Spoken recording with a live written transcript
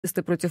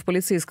Протесты против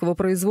полицейского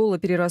произвола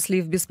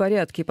переросли в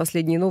беспорядки.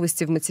 Последние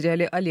новости в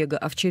материале Олега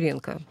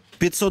Овчаренко.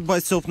 500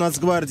 бойцов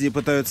Нацгвардии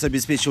пытаются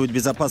обеспечивать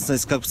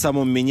безопасность как в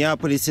самом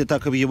Миннеаполисе,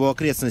 так и в его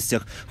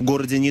окрестностях. В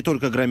городе не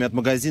только громят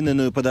магазины,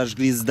 но и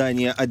подожгли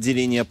здания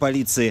отделения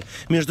полиции.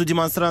 Между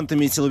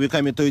демонстрантами и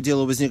силовиками то и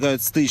дело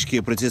возникают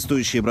стычки.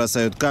 Протестующие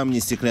бросают камни,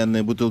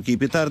 стеклянные бутылки и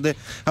петарды,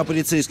 а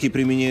полицейские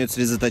применяют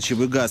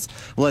слезоточивый газ.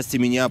 Власти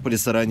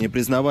Миннеаполиса ранее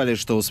признавали,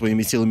 что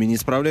своими силами не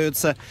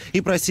справляются,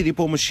 и просили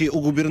помощи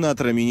у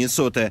губернатора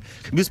Миннесоты.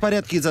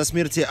 Беспорядки из-за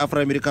смерти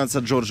афроамериканца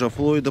Джорджа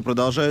Флойда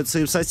продолжаются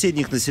и в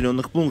соседних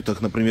населенных пунктах.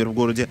 Например, в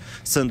городе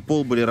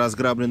Сент-Пол были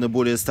разграблены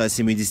более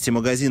 170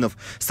 магазинов.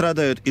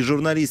 Страдают и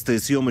журналисты.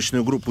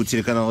 Съемочную группу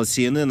телеканала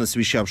CNN,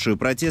 освещавшую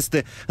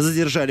протесты,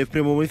 задержали в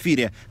прямом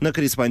эфире. На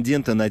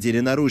корреспондента надели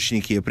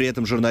наручники. При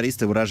этом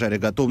журналисты выражали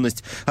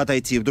готовность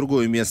отойти в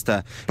другое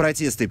место.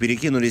 Протесты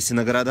перекинулись и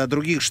на города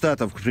других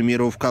штатов. К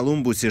примеру, в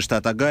Колумбусе,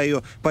 штат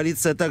Огайо,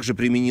 полиция также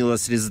применила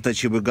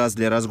слезоточивый газ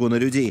для разгона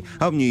людей,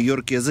 а в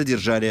Нью-Йорке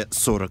задержали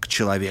 40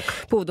 человек.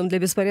 Поводом для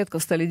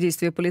беспорядков стали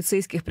действия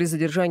полицейских при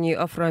задержании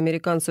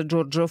афроамериканца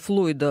Джорджа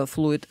Флойда.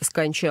 Флойд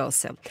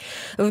скончался.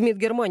 В МИД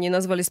Германии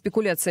назвали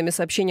спекуляциями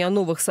сообщения о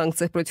новых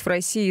санкциях против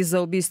России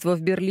из-за убийства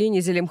в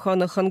Берлине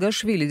Зелимхана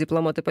Хангашвили.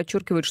 Дипломаты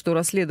подчеркивают, что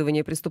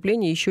расследование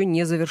преступления еще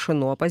не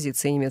завершено.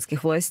 Оппозиция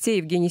немецких властей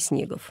Евгений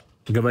Снегов.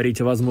 Говорить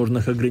о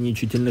возможных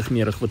ограничительных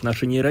мерах в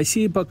отношении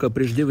России пока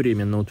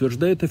преждевременно,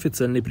 утверждает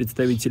официальный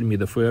представитель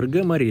МИДа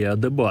ФРГ Мария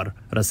Адебар.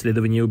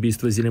 Расследование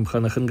убийства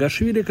Зелимхана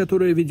Хангашвили,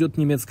 которое ведет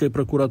немецкая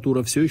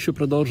прокуратура, все еще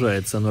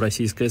продолжается, но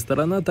российская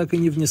сторона так и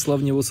не внесла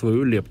в него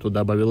свою лепту,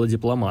 добавила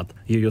дипломат.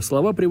 Ее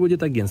слова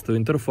приводит агентство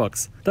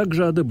 «Интерфакс».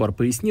 Также Адебар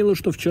пояснила,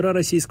 что вчера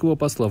российского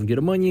посла в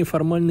Германии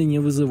формально не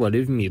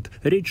вызывали в МИД.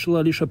 Речь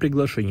шла лишь о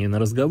приглашении на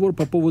разговор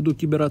по поводу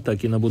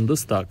кибератаки на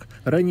Бундестаг.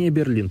 Ранее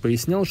Берлин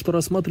пояснял, что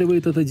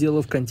рассматривает это дело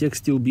в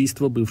контексте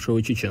убийства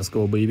бывшего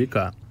чеченского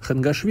боевика.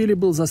 Хангашвили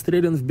был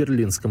застрелен в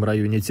берлинском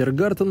районе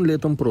Тиргартен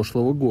летом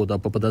прошлого года.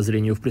 По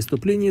подозрению в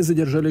преступлении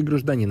задержали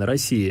гражданина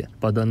России.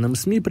 По данным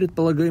СМИ,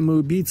 предполагаемый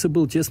убийца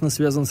был тесно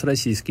связан с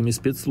российскими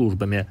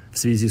спецслужбами. В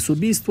связи с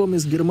убийством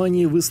из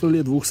Германии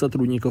выслали 2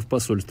 сотрудников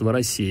посольства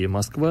России.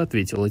 Москва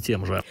ответила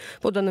тем же.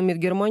 По данным МИД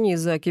Германии,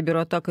 за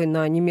кибератакой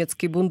на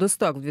немецкий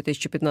Бундестаг в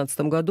 2015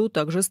 году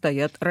также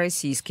стоят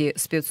российские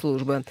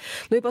спецслужбы.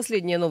 Ну и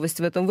последняя новость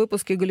в этом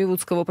выпуске.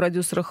 Голливудского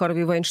продюсера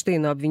Харви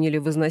Вайнштейна обвинили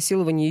в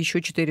изнасиловании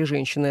еще 4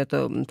 женщины.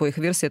 Это, по их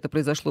версии, это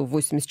произошло в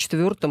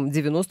 1984,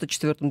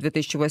 1994,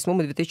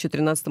 2008 и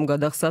 2013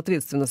 годах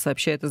соответственно,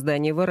 сообщает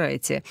издание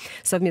Variety.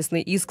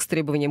 Совместный иск с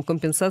требованием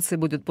компенсации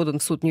будет подан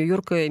в суд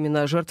Нью-Йорка.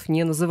 Имена жертв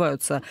не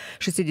называются.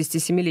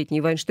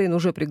 67-летний Вайнштейн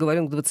уже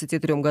приговорен к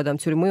 23 годам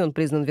тюрьмы. Он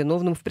признан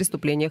виновным в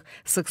преступлениях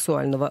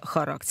сексуального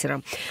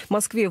характера. В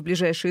Москве в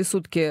ближайшие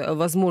сутки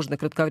возможны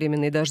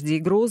кратковременные дожди и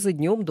грозы.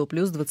 Днем до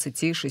плюс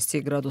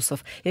 26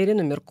 градусов.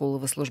 Ирина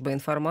Меркулова, служба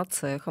информации,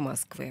 «Эхо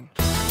Москвы».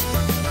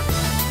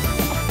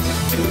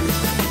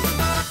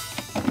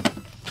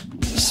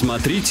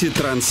 Смотрите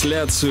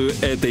трансляцию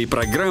этой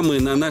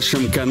программы на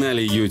нашем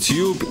канале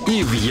YouTube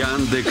и в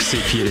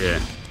Яндекс.Эфире.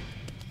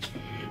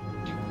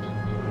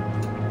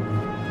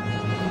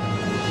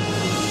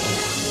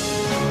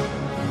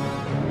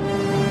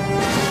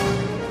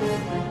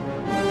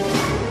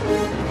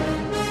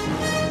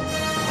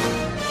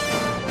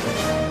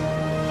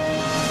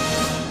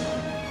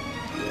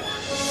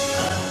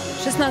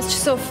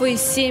 Часов и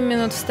 7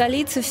 минут в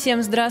столице.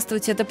 Всем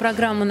здравствуйте. Это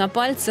программа «На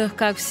пальцах».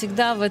 Как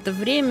всегда в это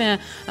время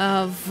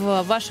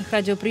в ваших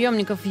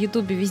радиоприемниках в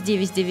Ютубе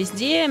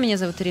везде. Меня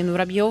зовут Ирина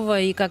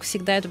Воробьева. И, как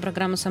всегда, эту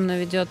программу со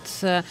мной ведет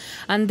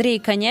Андрей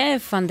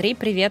Коняев. Андрей,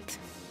 привет.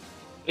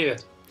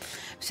 Привет.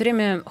 Все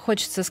время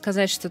хочется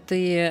сказать, что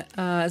ты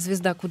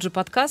звезда Куджи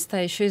подкаста,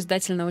 а еще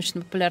издатель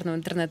научно-популярного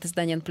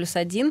интернет-издания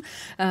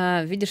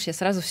N+1. Видишь, я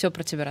сразу все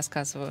про тебя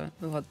рассказываю.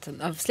 Вот.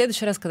 А в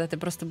следующий раз, когда ты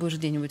просто будешь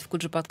где-нибудь в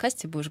Куджи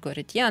подкасте, будешь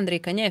говорить: я Андрей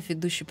Коняев,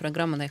 ведущий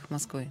программы «На Эхо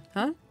Москвы».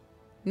 А?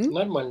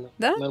 Нормально.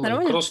 Да?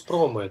 Нормально.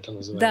 Кросс-промо это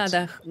называется.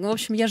 Да. Ну, в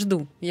общем, я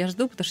жду,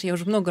 потому что я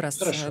уже много раз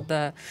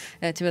тебя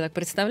так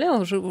представляла,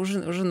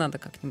 уже надо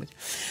как-нибудь.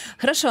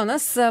 Хорошо, у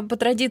нас по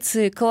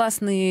традиции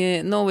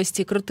классные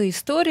новости, крутые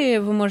истории.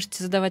 Вы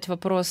можете задавать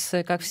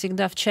вопросы, как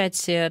всегда, в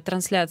чате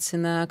трансляции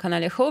на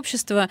канале «Эхо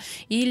Общества»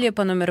 или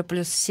по номеру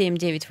 +7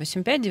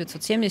 985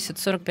 970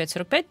 45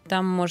 45.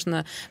 Там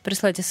можно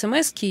прислать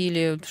смски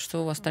или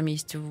что у вас там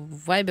есть,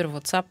 Viber,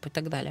 WhatsApp и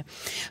так далее.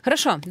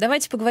 Хорошо,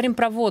 давайте поговорим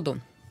про воду.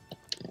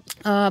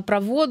 Про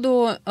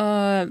воду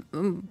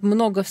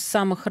много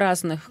самых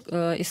разных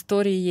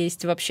историй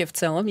есть вообще в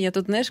целом. Я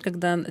тут, знаешь,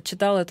 когда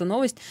читала эту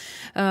новость,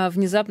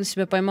 внезапно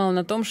себя поймала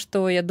на том,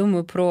 что я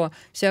думаю про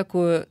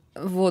всякую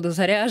воду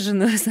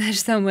заряженную, знаешь,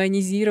 самую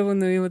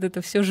ионизированную, и вот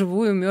это все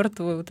живую,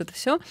 мертвую, вот это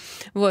все.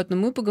 Вот, но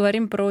мы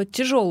поговорим про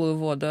тяжелую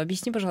воду.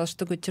 Объясни, пожалуйста, что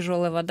такое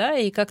тяжелая вода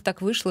и как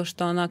так вышло,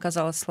 что она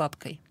оказалась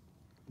сладкой.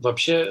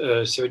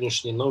 Вообще,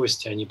 сегодняшние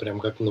новости, они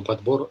прям как на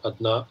подбор,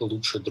 одна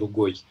лучше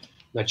другой.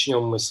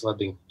 Начнем мы с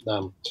воды.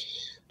 Да.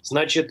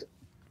 Значит,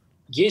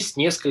 есть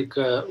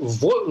несколько...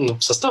 В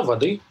состав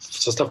воды,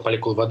 в состав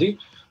молекул воды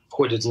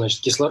входит,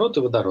 значит, кислород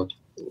и водород.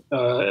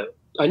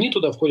 Они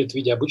туда входят в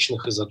виде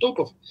обычных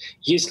изотопов.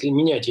 Если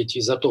менять эти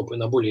изотопы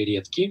на более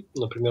редкие,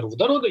 например, у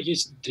водорода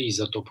есть 3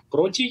 изотопа.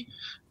 Протий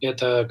 –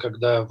 это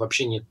когда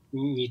вообще нет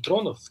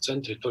нейтронов, в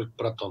центре только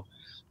протон.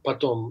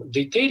 Потом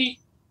дейтерий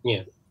 –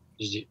 нет,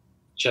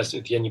 сейчас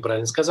это я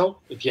неправильно сказал,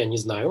 это я не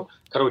знаю.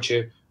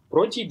 Короче,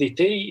 протий,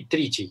 дейтерий и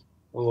тритий.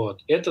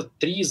 Вот. Это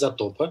 3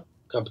 изотопа.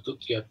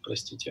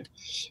 Простите,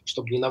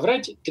 чтобы не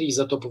наврать, 3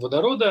 изотопа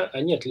водорода,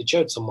 они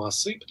отличаются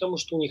массой, потому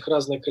что у них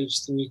разное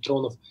количество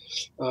нейтронов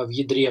в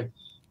ядре.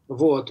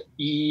 Вот.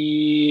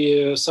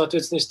 И,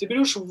 соответственно, если ты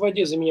берешь в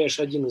воде, заменяешь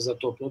один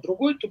изотоп на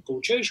другой, то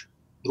получаешь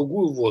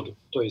другую воду.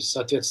 То есть,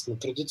 соответственно,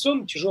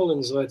 традиционно тяжелая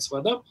называется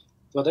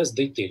вода с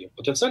дейтерием.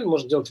 Потенциально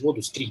можно делать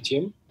воду с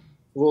тритием,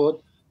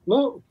 вот.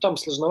 Но там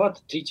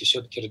сложновато, тритий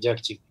все-таки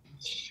радиоактивный.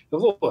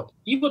 Вот.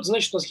 И вот,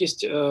 значит, у нас есть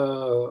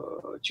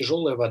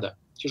тяжелая вода.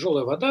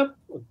 Тяжелая вода,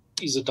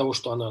 из-за того,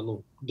 что она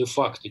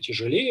де-факто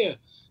тяжелее,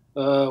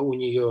 у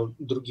нее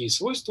другие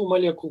свойства у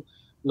молекул.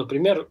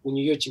 Например, у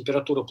нее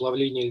температура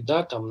плавления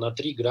льда там, на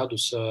 3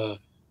 градуса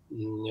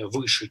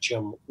выше,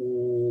 чем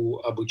у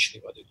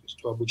обычной воды. То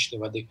есть у обычной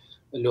воды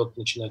лед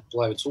начинает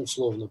плавиться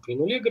условно при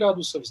 0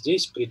 градусов,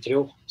 здесь при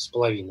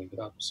 3,5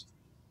 градусов.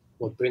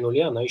 Вот при 0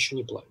 она еще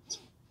не плавится.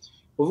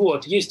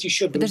 Вот, есть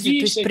еще другие... Подожди,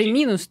 то есть при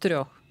минус 3?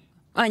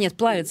 Нет,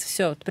 плавится,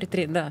 все, при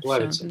 3, да.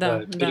 Плавится, все, да,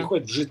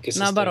 переходит в жидкое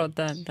состояние. Наоборот,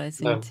 да,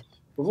 извините. Да.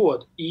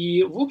 Вот,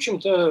 и, в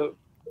общем-то,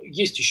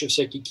 есть еще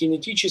всякие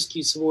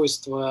кинетические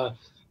свойства,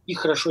 и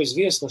хорошо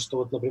известно, что,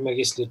 вот, например,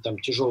 если там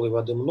тяжелой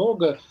воды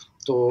много,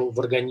 то в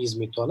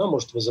организме, то она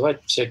может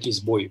вызывать всякие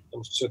сбои,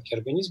 потому что все-таки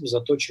организм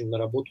заточен на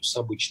работу с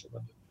обычной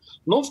водой.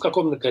 Но в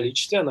каком-то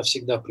количестве она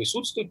всегда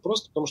присутствует,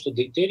 просто потому что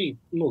дейтерий,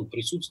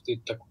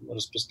 присутствует так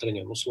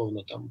распространен.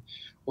 Условно, там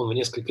он в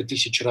несколько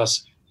тысяч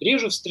раз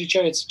реже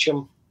встречается,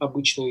 чем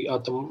обычный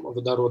атом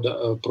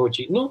водорода,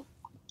 протий, но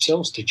все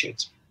равно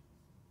встречается.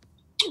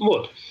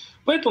 Вот.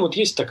 Поэтому вот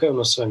есть такая у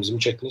нас с вами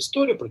замечательная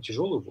история про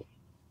тяжелую воду.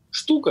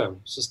 Штука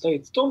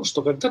состоит в том,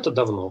 что когда-то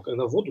давно,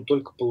 когда воду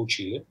только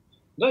получили,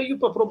 да, ее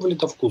попробовали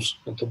на вкус.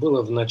 Это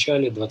было в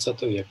начале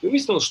 20 века. И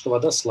выяснилось, что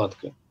вода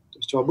сладкая. То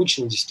есть у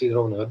обычной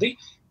дистиллированной воды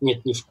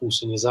нет ни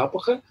вкуса, ни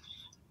запаха.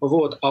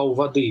 Вот. А у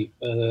воды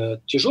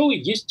тяжелой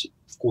есть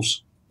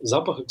вкус.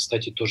 Запаха,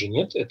 кстати, тоже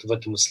нет. Это в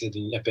этом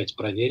исследовании опять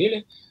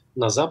проверили.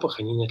 На запах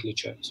они не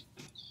отличаются.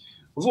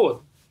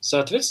 Вот.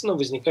 Соответственно,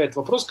 возникает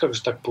вопрос, как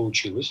же так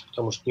получилось,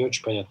 потому что не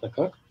очень понятно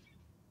как.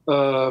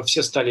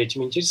 Все стали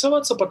этим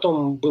интересоваться.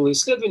 Потом было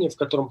исследование, в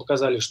котором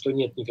показали, что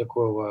нет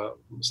никакого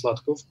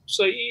сладкого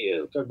вкуса, и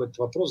этот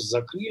вопрос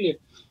закрыли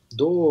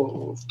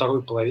до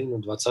второй половины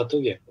 20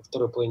 века. Во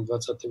второй половине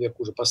 20 века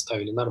уже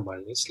поставили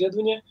нормальные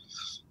исследования,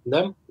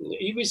 да,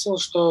 и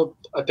выяснилось, что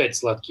опять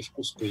сладкий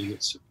вкус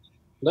появился.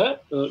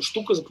 Да?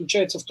 Штука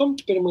заключается в том,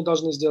 теперь мы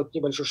должны сделать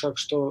небольшой шаг,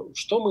 что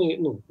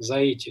мы за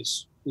эти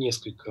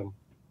несколько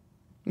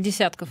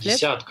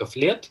десятков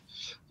лет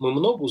мы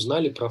много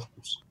узнали про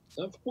вкус.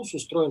 Да? Вкус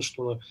устроен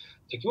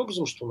таким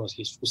образом, что у нас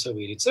есть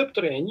вкусовые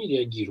рецепторы, и они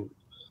реагируют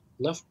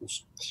на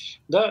вкус.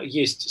 Да?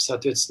 Есть,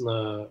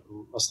 соответственно,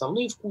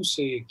 основные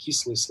вкусы: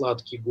 кислый,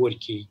 сладкий,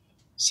 горький,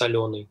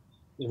 соленый.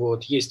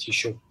 Вот. Есть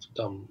еще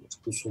там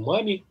вкус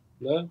умами,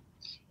 да?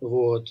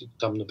 Вот.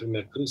 Там,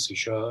 например, крысы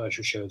еще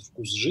ощущают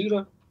вкус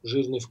жира,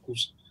 жирный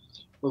вкус.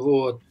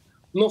 Вот.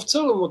 Но в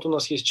целом вот у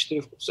нас есть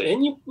 4 вкуса, и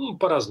они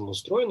по-разному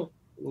устроены.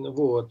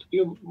 Вот.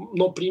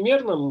 Но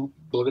примерно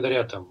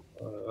благодаря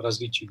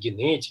развитию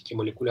генетики,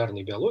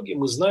 молекулярной биологии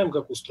мы знаем,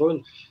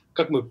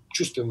 как мы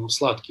чувствуем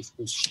сладкий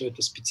вкус, что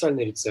это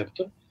специальный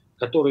рецептор,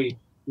 который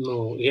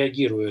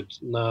реагирует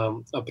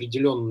на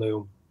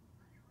определенный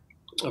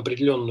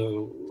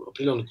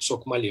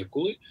кусок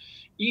молекулы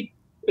и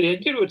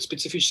реагирует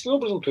специфическим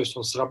образом, то есть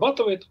он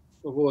срабатывает.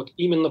 Вот.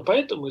 Именно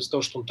поэтому, из-за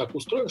того, что он так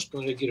устроен, что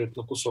он реагирует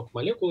на кусок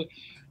молекулы,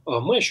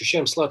 мы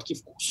ощущаем сладкий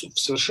вкус в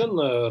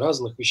совершенно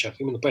разных вещах.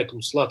 Именно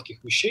поэтому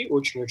сладких вещей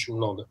очень-очень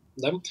много.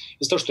 Да?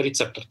 Из-за того, что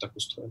рецептор так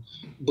устроен.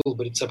 Был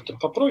бы рецептор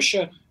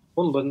попроще,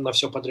 он бы на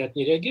все подряд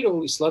не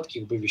реагировал, и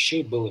сладких бы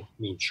вещей было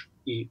меньше.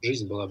 И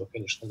жизнь была бы,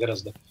 конечно,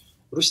 гораздо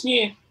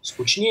грустнее,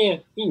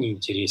 скучнее и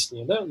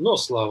неинтереснее. Да? Но,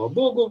 слава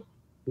богу,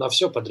 на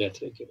все подряд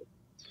реагирует.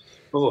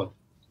 Вот.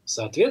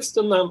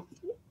 Соответственно,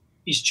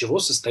 из чего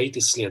состоит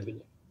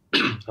исследование?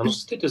 Оно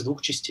состоит из 2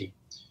 частей.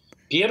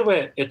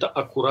 Первое – это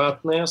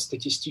аккуратное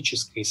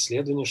статистическое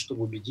исследование,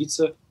 чтобы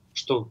убедиться,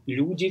 что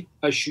люди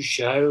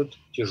ощущают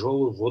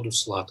тяжелую воду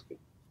сладкой.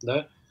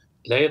 Да?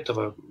 Для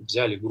этого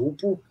взяли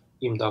группу,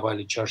 им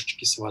давали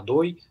чашечки с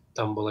водой,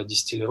 там была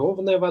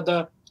дистиллированная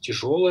вода,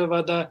 тяжелая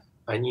вода,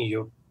 они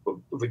ее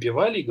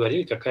выпивали и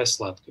говорили, какая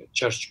сладкая.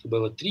 Чашечка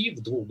было 3,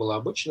 в 2 была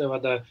обычная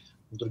вода,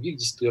 в других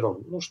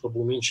дистиллированная, чтобы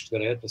уменьшить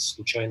вероятность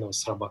случайного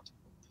срабатывания.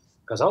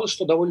 Оказалось,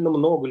 что довольно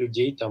много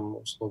людей,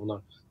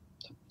 условно,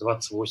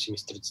 28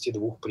 из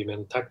 32,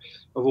 примерно так,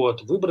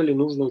 выбрали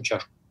нужную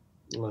чашку.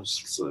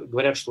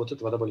 Говорят, что вот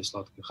эта вода более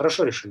сладкая.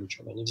 Хорошо решили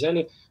ученые. Они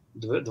взяли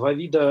 2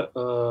 вида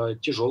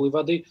тяжелой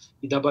воды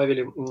и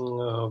добавили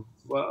в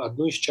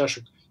одну из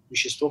чашек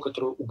вещество,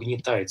 которое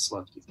угнетает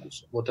сладкий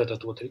вкус. Вот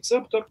этот вот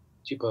рецептор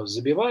типа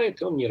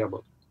забивает, и он не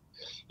работает.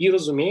 И,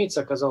 разумеется,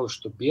 оказалось,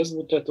 что без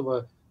вот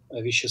этого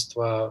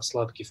вещества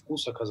сладкий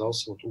вкус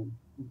оказался вот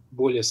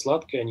более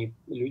сладкий,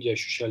 люди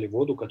ощущали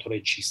воду,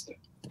 которая чистая.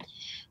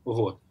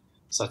 Вот.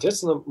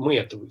 Соответственно, мы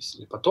это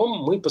выяснили. Потом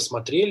мы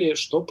посмотрели,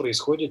 что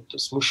происходит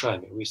с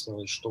мышами.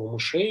 Выяснилось, что у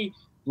мыши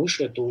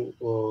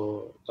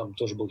это там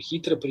тоже был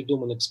хитро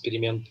придуман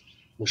эксперимент.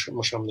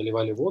 Мышам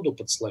наливали воду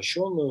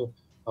подслащенную,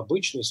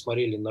 обычную,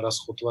 смотрели на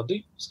расход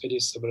воды, исходя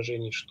из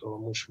соображений, что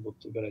мыши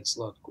будут выбирать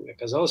сладкую. И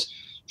оказалось,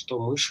 что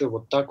мыши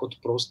вот так вот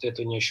просто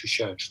это не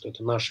ощущают, что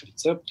это наш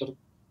рецептор,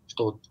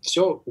 что вот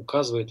все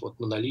указывает вот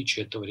на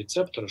наличие этого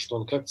рецептора, что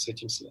он как-то с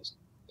этим связан.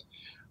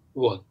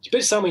 Вот.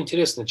 Теперь самая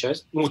интересная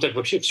часть. Так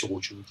вообще все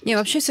очень интересно. Не,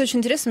 вообще все очень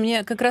интересно.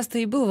 Мне как раз-то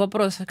и был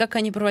вопрос, как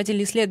они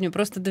проводили исследования.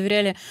 Просто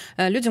доверяли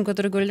людям,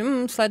 которые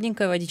говорили,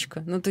 сладенькая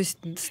водичка. То есть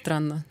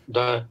странно.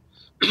 Да.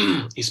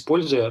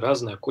 Используя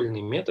разные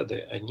окольные методы,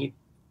 они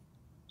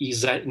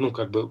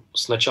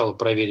сначала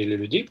проверили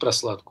людей про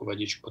сладкую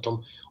водичку,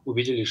 потом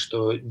убедились,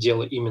 что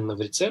дело именно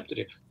в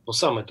рецепторе. Но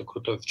самое-то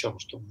крутое в чем?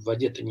 Что в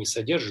воде-то не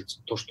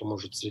содержится то, что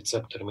может с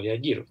рецептором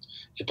реагировать.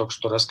 Я только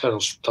что рассказывал,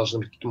 что должны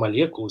быть какие-то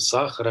молекулы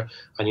сахара,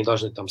 они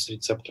должны там с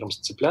рецептором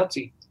сцепляться,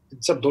 и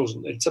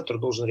рецептор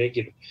должен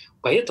реагировать.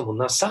 Поэтому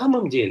на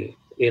самом деле,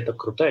 и это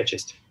крутая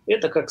часть,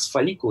 это как с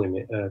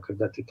фолликулами,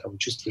 когда ты там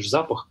чувствуешь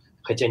запах,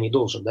 хотя не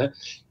должен, да?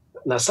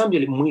 На самом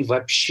деле мы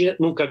вообще,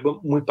 мы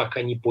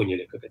пока не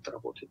поняли, как это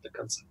работает до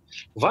конца.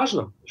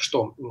 Важно,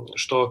 что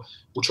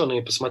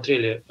ученые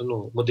посмотрели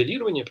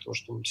моделирование, потому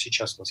что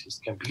сейчас у нас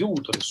есть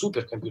компьютеры,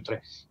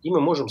 суперкомпьютеры, и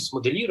мы можем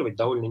смоделировать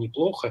довольно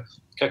неплохо,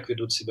 как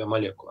ведут себя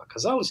молекулы.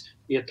 Оказалось,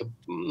 и это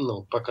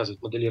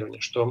показывает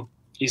моделирование, что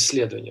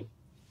исследования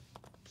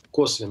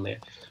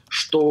косвенные,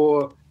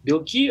 что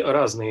белки,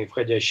 разные,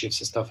 входящие в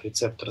состав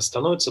рецептора,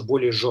 становятся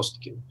более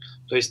жесткими,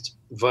 то есть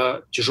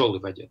в тяжелой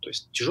воде. То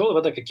есть тяжелая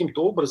вода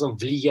каким-то образом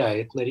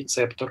влияет на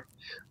рецептор,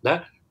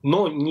 да,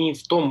 но не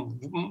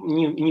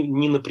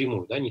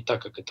напрямую, да, не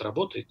так, как это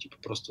работает, типа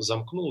просто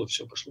замкнуло,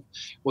 все пошло.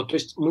 Вот, то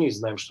есть мы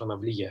знаем, что она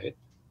влияет.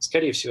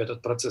 Скорее всего,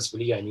 этот процесс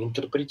влияния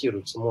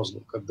интерпретируется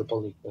мозгом как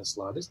дополнительная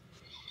сладость.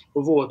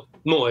 Вот.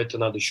 Но это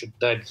надо еще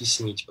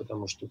дообъяснить,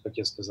 потому что, как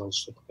я сказал,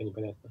 что пока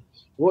непонятно.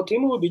 Вот, и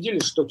мы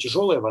убедились, что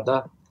тяжелая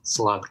вода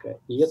сладкая,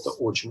 и это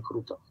очень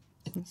круто.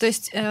 То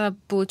есть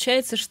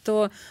получается,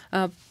 что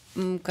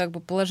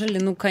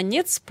положили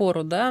конец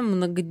спору, да,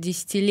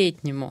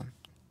 многодесятилетнему.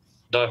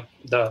 Да.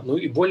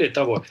 И более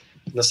того,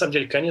 на самом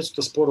деле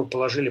конец-то спору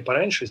положили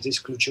пораньше.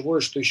 Здесь ключевое,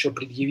 что еще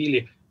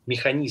предъявили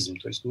механизм.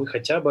 То есть мы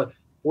хотя бы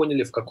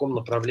поняли, в каком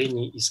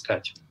направлении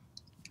искать.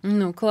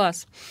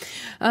 Класс.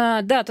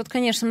 Да, тут,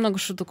 конечно, много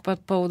шуток по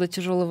поводу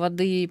тяжелой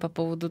воды, по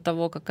поводу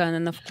того, какая она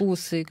на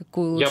вкус и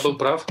какую лучше.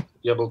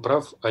 Я был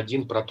прав.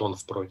 1 протон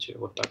в проте.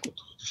 Вот так вот.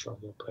 Хорошо,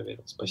 я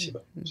проверил.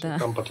 Спасибо. Да.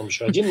 Там потом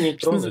еще 1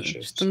 нейтрон.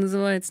 Что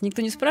называется.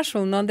 Никто не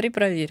спрашивал, но Андрей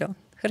проверил.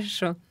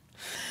 Хорошо.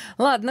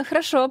 Ладно,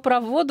 хорошо.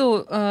 Про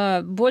воду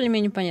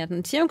более-менее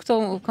понятно. Тем,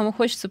 кому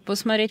хочется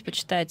посмотреть,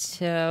 почитать,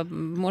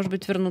 может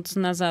быть, вернуться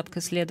назад к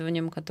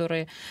исследованиям,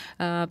 про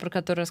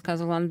которые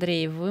рассказывал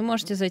Андрей, вы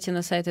можете зайти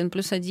на сайт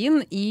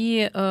N+1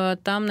 и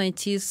там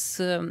найти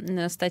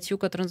статью,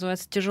 которая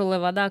называется «Тяжелая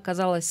вода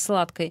оказалась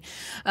сладкой».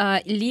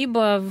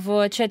 Либо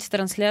в чате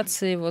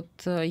трансляции, вот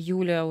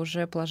Юля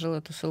уже положила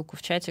эту ссылку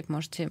в чатик,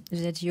 можете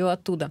взять ее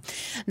оттуда.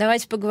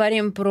 Давайте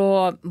поговорим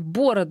про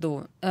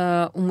бороду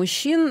у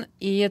мужчин,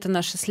 и это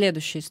наша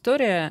следующая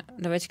история.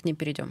 Давайте к ней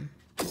перейдем.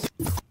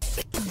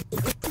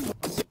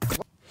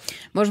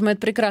 Боже мой, это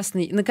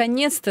прекрасно.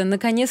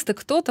 Наконец-то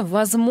кто-то,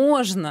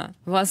 возможно,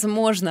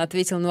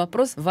 ответил на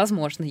вопрос.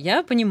 Возможно.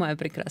 Я понимаю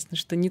прекрасно,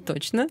 что не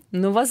точно,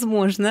 но,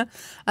 возможно,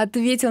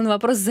 ответил на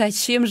вопрос,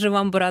 зачем же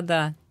вам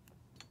борода?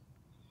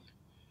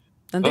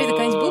 Андрей, ты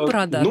когда-нибудь был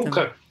бородатым?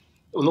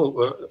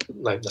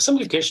 На самом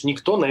деле, конечно,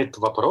 никто на этот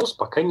вопрос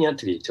пока не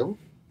ответил.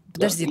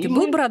 Подожди, ты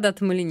был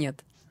бородатым или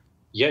нет?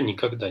 Я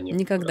никогда не был.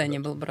 Никогда не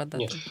был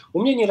бородатым. Нет.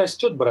 У меня не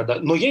растет борода,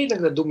 но я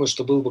иногда думаю,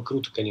 что было бы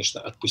круто, конечно,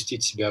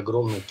 отпустить себе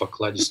огромную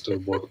покладистую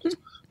бороду.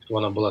 Чтобы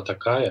она была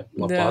такая,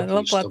 лопатой. Да,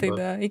 лопатой,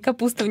 да. И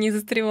капуста в ней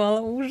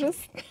застревала. Ужас.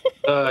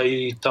 Да,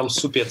 и там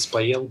супец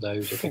поел, да, и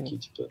уже такие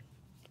типа.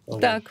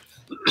 Так.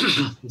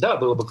 Да,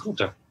 было бы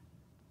круто.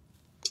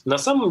 На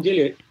самом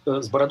деле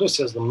с бородой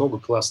связано много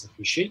классных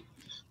вещей,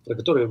 про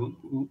которые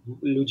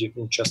люди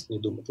часто не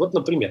думают. Вот,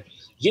 например,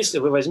 если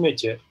вы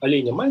возьмете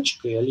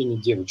оленя-мальчика и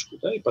оленя-девочку,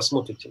 да, и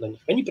посмотрите на них,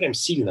 они прям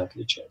сильно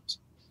отличаются.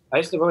 А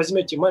если вы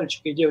возьмете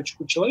мальчика и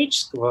девочку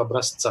человеческого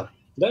образца,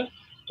 да,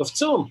 то в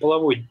целом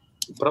половое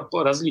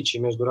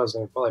различие между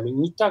разными полами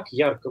не так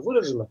ярко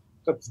выражено,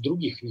 как в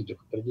других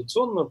видах.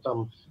 Традиционно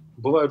там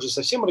бывают же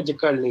совсем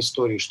радикальные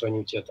истории, что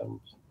они у тебя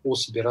там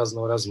особи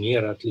разного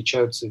размера,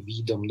 отличаются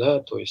видом, да,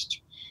 то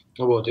есть...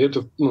 Вот, и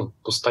это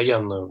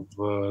постоянно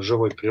в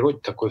живой природе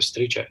такое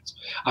встречается.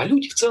 А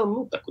люди в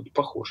целом, так вот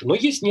похожи. Но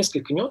есть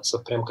несколько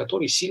нюансов, прям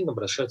которые сильно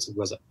бросаются в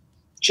глаза.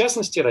 В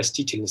частности,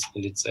 растительность на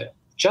лице.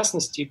 В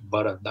частности,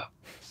 борода.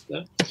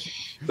 Да?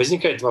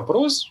 Возникает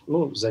вопрос,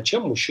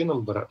 зачем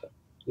мужчинам борода?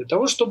 Для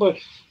того, чтобы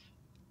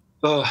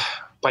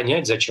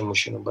понять, зачем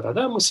мужчинам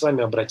борода, мы с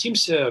вами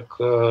обратимся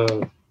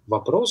к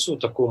вопросу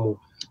такому,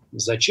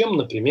 зачем,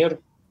 например,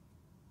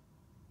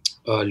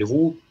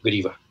 льву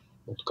грива?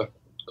 Вот как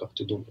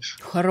ты думаешь?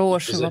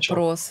 Хороший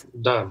вопрос.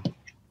 Да,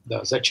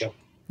 зачем?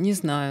 Не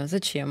знаю,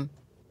 зачем?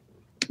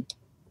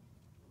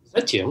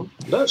 Затем,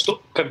 да,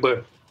 что как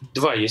бы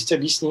два есть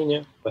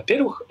объяснения.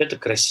 Во-первых, это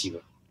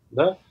красиво,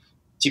 да,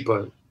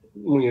 типа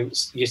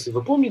если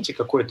вы помните,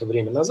 какое-то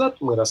время назад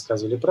мы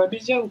рассказывали про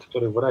обезьян,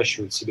 которые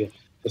выращивают себе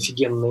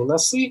офигенные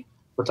носы,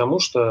 потому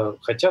что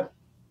хотят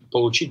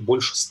получить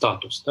больше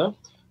статус, да.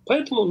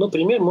 Поэтому,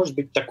 например, может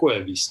быть такое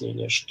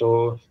объяснение,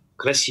 что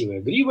красивая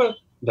грива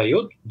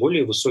дает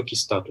более высокий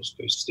статус.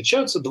 То есть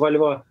встречаются два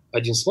льва,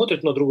 один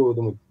смотрит на другого и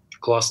думает,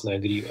 классная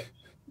грива.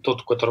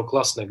 Тот, у которого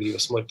классная грива,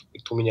 смотрит,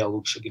 говорит, у меня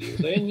лучше грива.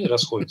 Да, и они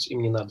расходятся,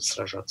 им не надо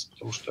сражаться,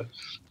 потому что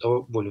у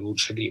того более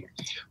лучшая грива.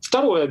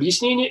 Второе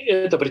объяснение –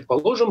 это,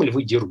 предположим,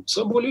 львы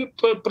дерутся, более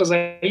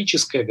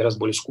прозаическое, гораздо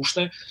более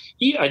скучное,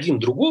 и один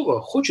другого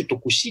хочет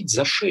укусить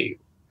за шею.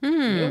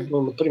 Да?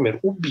 Ну, например,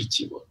 убить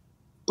его.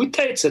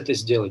 Пытается это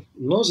сделать,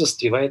 но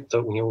застревает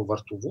у него во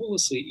рту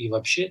волосы, и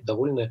вообще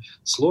довольно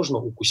сложно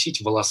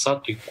укусить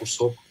волосатый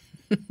кусок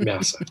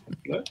мяса.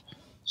 Да?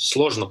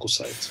 Сложно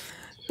кусается.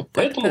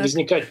 Поэтому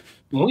возникает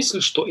мысль,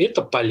 что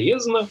это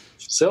полезно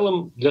в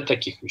целом для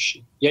таких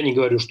вещей. Я не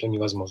говорю, что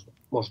невозможно.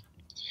 Можно.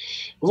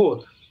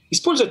 Вот.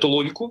 Используя эту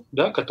логику,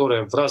 да,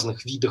 которая в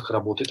разных видах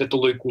работает, эта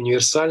логика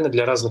универсальна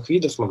для разных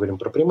видов. Мы говорим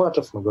про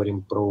приматов, мы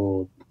говорим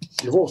про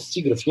львов,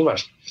 тигров,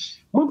 неважно.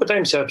 Мы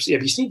пытаемся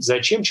объяснить,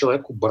 зачем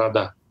человеку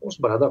борода. Потому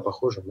что борода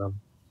похожа на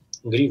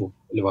гриву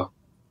льва.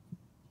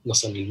 На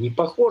самом деле не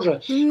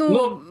похожа.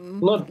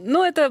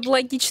 Но это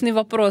логичный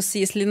вопрос.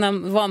 Если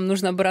вам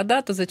нужна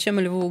борода, то зачем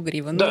льву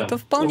грива? Да, это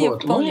вполне.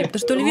 Потому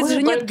что у львиц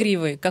же нет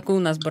гривы, как и у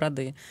нас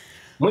бороды.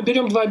 Мы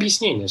берем два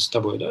объяснения с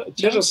тобой. Да?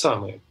 Те же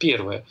самые.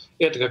 Первое –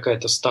 это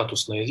какая-то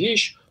статусная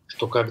вещь,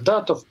 что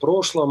когда-то в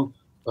прошлом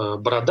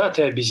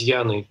бородатые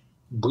обезьяны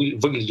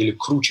выглядели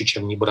круче,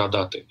 чем не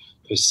бородатые.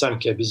 То есть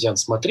самки обезьян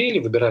смотрели,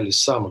 выбирали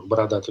самых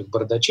бородатых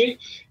бородачей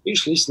и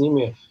шли с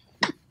ними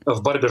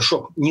в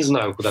барбершоп. Не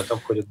знаю, куда там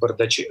ходят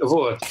бородачи.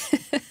 Вот.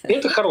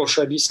 Это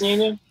хорошее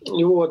объяснение.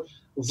 Вот.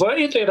 В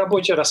этой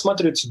работе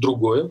рассматривается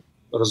другое,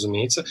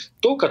 разумеется,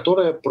 то,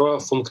 которое про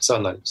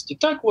функциональность.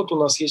 Итак, вот у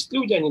нас есть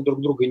люди, они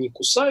друг друга не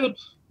кусают,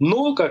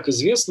 но, как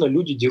известно,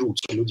 люди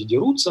дерутся. Люди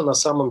дерутся, на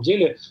самом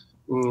деле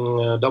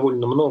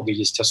довольно много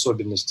есть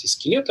особенностей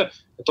скелета,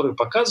 которые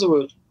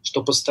показывают,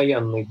 что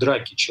постоянные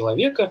драки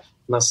человека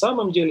на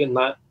самом деле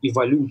на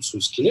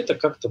эволюцию скелета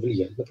как-то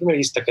влияют. Например,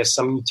 есть такая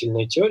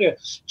сомнительная теория,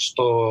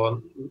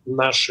 что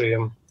наши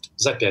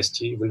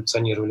запястья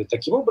эволюционировали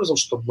таким образом,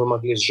 чтобы мы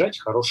могли сжать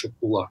хороший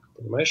кулак,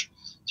 понимаешь?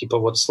 Типа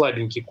вот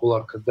слабенький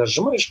кулак, когда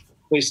сжимаешь,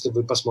 если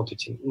вы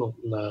посмотрите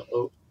на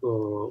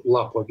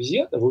лапу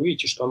обезьяны, вы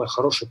увидите, что она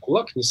хороший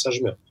кулак не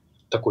сожмет,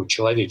 такой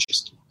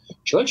человеческий.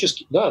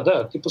 Человеческий,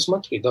 да, ты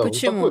посмотри, да,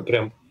 почему? Он такой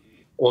прям,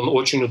 он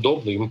очень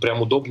удобный, ему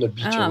прям удобно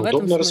бить, он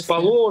удобно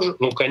расположен.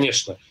 Ну,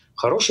 конечно,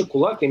 хороший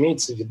кулак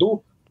имеется в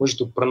виду, мы же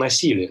тут про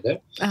насилие,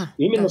 да?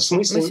 Именно в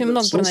смысле, мы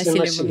много про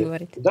насилие будем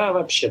говорить. Да,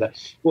 вообще, да.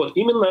 Вот,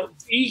 именно,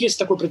 и есть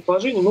такое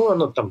предположение,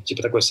 оно там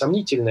типа такое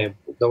сомнительное,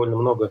 довольно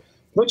много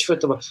против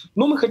этого.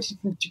 Но мы хотим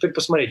теперь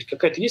посмотреть,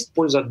 какая-то есть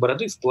польза от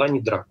бороды в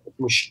плане драк. Вот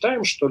мы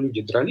считаем, что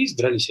люди дрались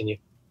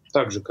они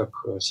так же,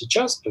 как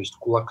сейчас, то есть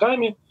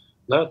кулаками,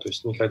 да, то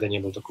есть никогда не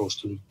было такого,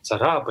 что люди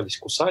царапались,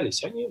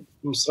 кусались. Они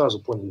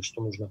сразу поняли,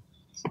 что нужно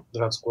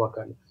драться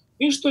кулаками.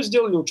 И что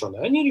сделали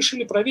ученые? Они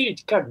решили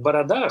проверить, как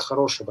борода,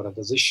 хорошая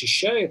борода,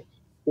 защищает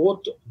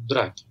от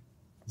драки.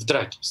 В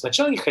драке.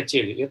 Сначала они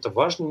хотели, это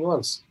важный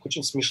нюанс,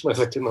 очень смешной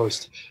в этой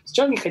новости,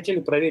 сначала они хотели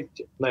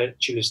проверить на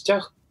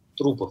челюстях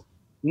трупов,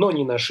 но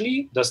не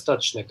нашли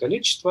достаточное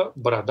количество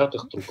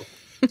бородатых трупов.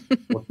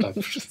 Вот так.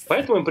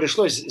 Поэтому им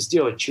пришлось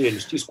сделать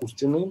челюсть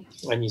искусственную,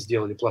 они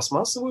сделали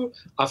пластмассовую,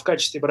 а в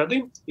качестве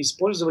бороды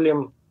использовали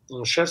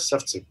шерсть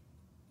овцы.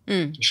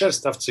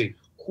 Шерсть овцы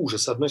хуже,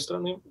 с одной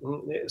стороны,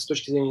 с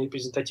точки зрения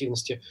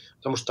репрезентативности,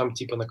 потому что там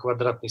типа на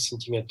квадратный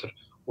сантиметр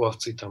у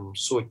овцы там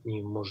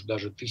сотни, может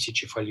даже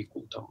тысячи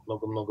фолликул, там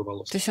много-много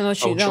волос. То есть он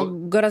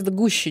очень, гораздо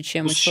гуще,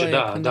 чем у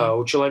человека. Да,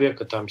 у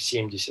человека там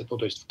 70,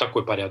 то есть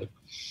такой порядок.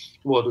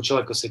 Вот, у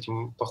человека с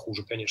этим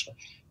похуже, конечно.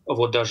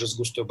 Вот даже с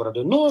густой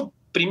бородой. Но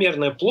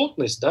примерная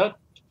плотность, да,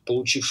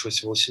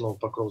 получившегося волосяного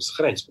покрова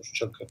сохранится, потому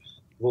что у человека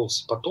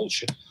волосы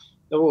потолще.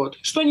 Вот.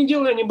 Что они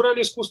делали? Они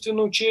брали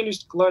искусственную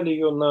челюсть, клали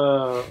ее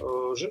на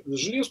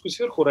железку и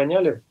сверху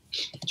роняли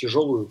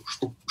тяжелую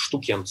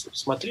штукенцию.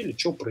 Смотрели,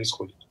 что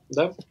происходит,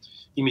 да,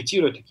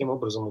 имитируя таким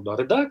образом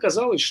удары. Да,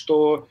 оказалось,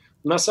 что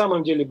на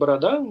самом деле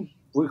борода,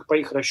 по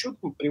их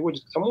расчетам,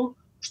 приводит к тому,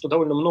 что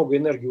довольно много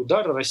энергии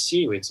удара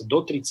рассеивается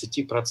до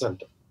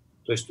 30%.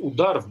 То есть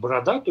удар в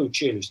бородатую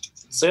челюсть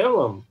в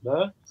целом,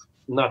 да,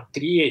 на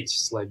треть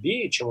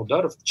слабее, чем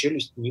удар в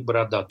челюсть не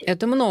бородатую.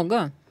 Это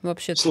много.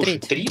 Вообще Слушай,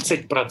 треть.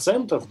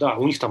 30%, да,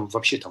 у них там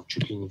вообще там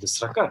чуть ли не до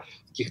 40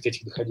 каких-то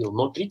этих доходило,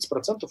 но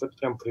 30% это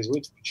прям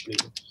производит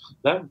впечатление.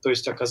 Да? То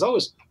есть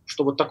оказалось,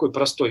 что вот такой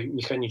простой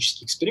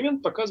механический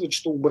эксперимент показывает,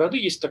 что у бороды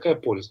есть такая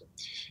польза.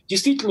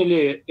 Действительно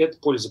ли эта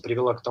польза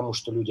привела к тому,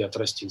 что люди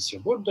отрастили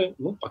себе бороды,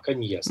 ну, пока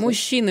не ясно.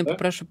 Мужчины, да?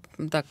 попрошу,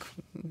 так,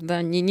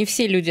 да, не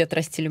все люди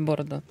отрастили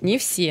бороду. Не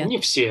все. Не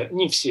все.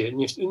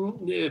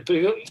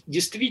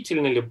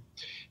 Действительно ли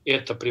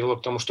это привело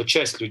к тому, что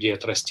часть людей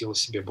отрастила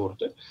себе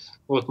бороды?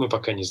 Вот мы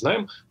пока не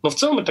знаем. Но в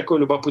целом это такое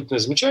любопытное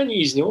замечание,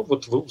 и из него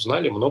вот вы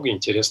узнали много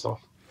интересного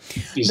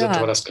из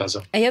этого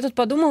рассказа. А я тут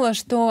подумала,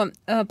 что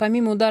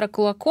помимо удара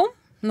кулаком,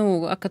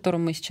 ну, о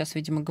котором мы сейчас,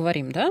 видимо,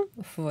 говорим, да,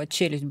 в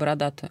челюсть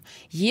бородатую,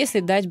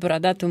 если дать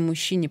бородатому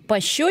мужчине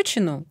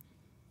пощечину,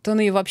 то он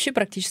ее вообще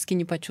практически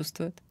не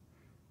почувствует.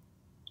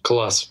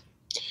 Класс.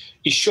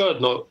 Еще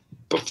одно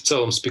в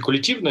целом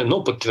спекулятивное,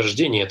 но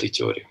подтверждение этой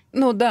теории.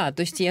 Ну да,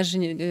 то есть я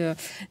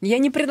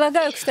не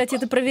предлагаю, кстати,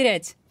 это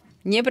проверять.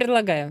 Не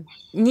предлагаю.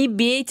 Не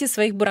бейте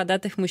своих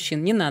бородатых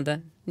мужчин. Не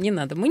надо. Не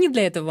надо. Мы не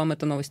для этого вам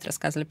эту новость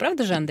рассказывали.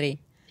 Правда же, Андрей?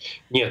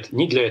 Нет,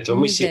 не для этого.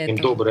 Мы сеем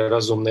доброе,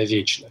 разумное,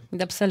 вечное.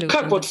 Да, абсолютно.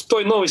 Как вот в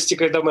той новости,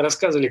 когда мы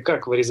рассказывали,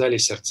 как вырезали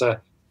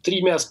сердца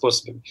 3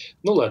 способами.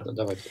 Ну ладно,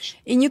 давай дальше.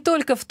 И не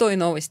только в той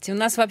новости. У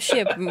нас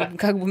вообще,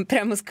 как бы,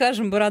 прямо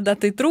скажем,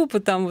 бородатые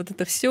трупы, там вот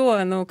это все,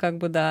 оно как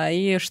бы, да.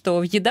 И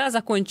что еда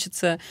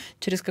закончится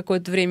через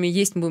какое-то время,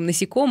 есть мы будем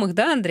насекомых,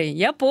 да, Андрей?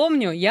 Я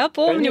помню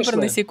Конечно,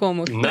 про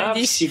насекомых.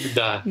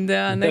 навсегда.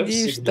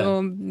 Надеюсь,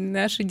 что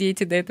наши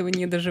дети до этого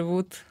не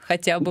доживут.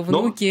 Хотя бы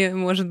внуки,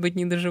 может быть,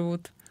 не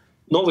доживут.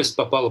 Новость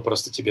попала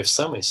просто тебе в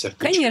самое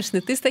сердечко.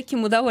 Конечно, ты с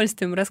таким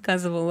удовольствием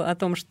рассказывал о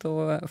том,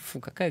 что... Фу,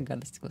 какая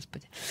гадость,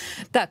 господи.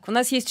 Так, у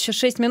нас есть еще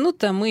 6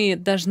 минут, а мы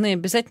должны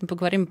обязательно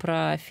поговорить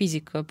про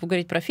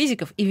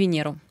физиков и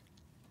Венеру.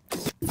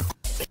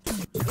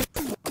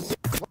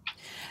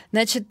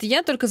 Значит,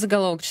 я только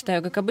заголовок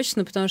читаю, как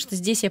обычно, потому что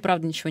здесь я,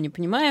 правда, ничего не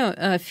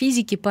понимаю.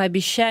 Физики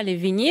пообещали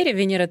Венере,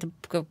 Венера — это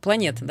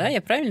планета, да?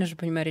 Я правильно же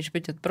понимаю, речь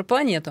идет про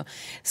планету.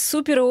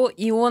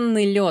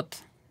 Суперионный лед.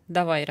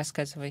 Давай,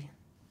 рассказывай.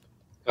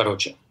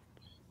 Короче,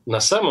 на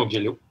самом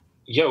деле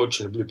я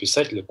очень люблю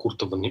писателя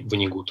Курта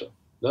Воннегута.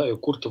 Да, и у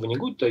Курта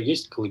Воннегута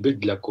есть «Колыбель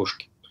для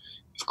кошки».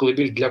 В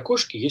 «Колыбель для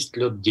кошки» есть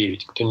лед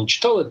 9. Кто не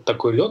читал, это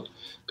такой лед,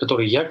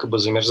 который якобы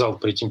замерзал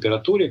при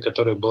температуре,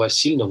 которая была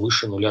сильно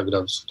выше 0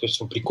 градусов. То есть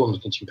он при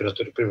комнатной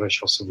температуре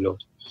превращался в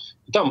лед.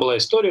 И там была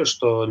история,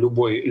 что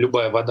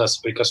любая вода,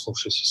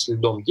 соприкоснувшаяся с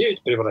льдом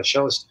 9,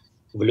 превращалась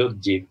в лед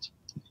 9.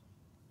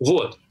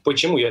 Вот.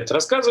 Почему я это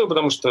рассказываю?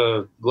 Потому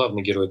что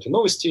главный герой этой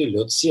новости —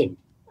 лед 7.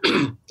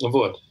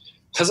 Вот.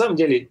 На самом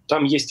деле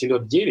там есть и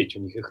лед 9, у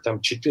них их там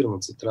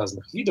 14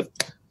 разных видов.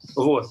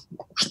 Вот.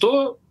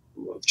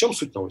 В чем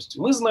суть новости?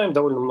 Мы знаем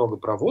довольно много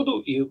про воду,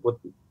 и вот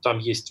там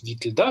есть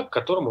вид льда, к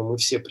которому мы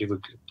все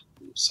привыкли.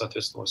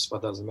 Соответственно,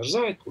 вода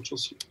замерзает,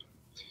 получился лед.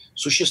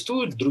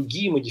 Существуют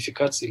другие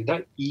модификации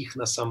льда, и их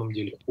на самом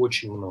деле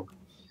очень много.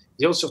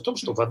 Дело все в том,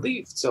 что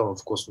воды в целом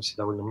в космосе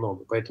довольно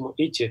много, поэтому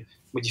эти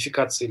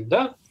модификации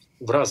льда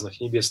в разных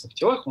небесных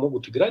телах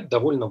могут играть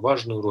довольно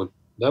важную роль.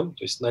 Да?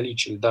 То есть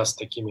наличие льда с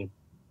такими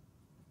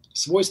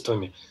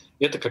свойствами –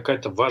 это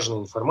какая-то важная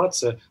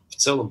информация в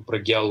целом про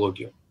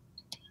геологию.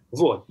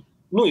 Вот.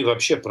 Ну и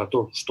вообще про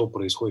то, что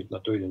происходит на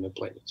той или иной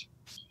планете.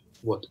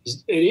 Вот.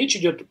 Речь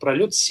идет про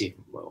лед 7.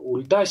 У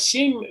льда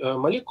 7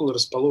 молекулы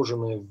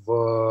расположены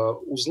в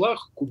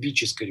узлах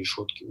кубической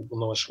решетки. У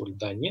нашего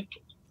льда нет,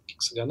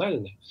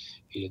 гексагональные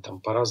или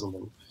там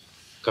по-разному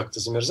как-то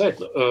замерзает,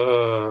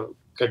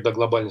 когда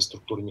глобальной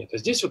структуры нет. А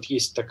здесь вот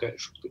есть такая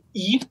решетка.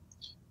 И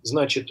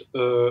значит,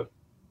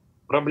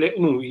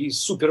 и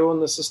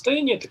суперионное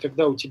состояние – это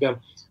когда у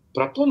тебя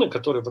протоны,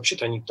 которые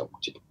вообще-то они там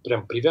типа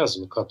прям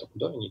привязаны к атому,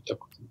 да, они так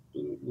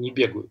не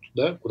бегают,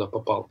 да, куда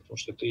попало, потому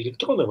что это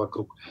электроны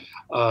вокруг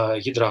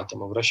ядра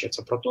атома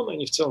вращаются, а протоны,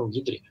 они в целом в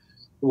ядре.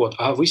 Вот.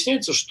 А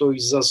выясняется, что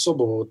из-за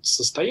особого вот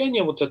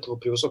состояния вот этого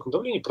при высоком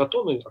давлении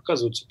протоны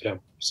оказываются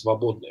прям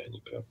свободные,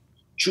 они прям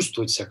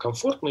чувствуют себя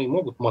комфортно и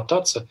могут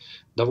мотаться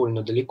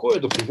довольно далеко.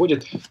 Это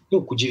приводит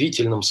к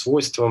удивительным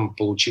свойствам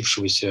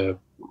получившегося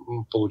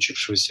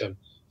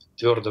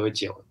твердого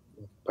тела.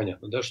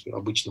 Понятно, да, что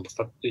обычно,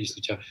 если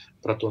у тебя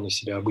протоны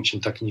себя обычно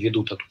так не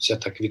ведут, а тут себя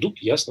так ведут,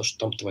 ясно, что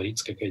там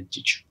творится какая-то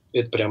дичь.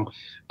 Это прям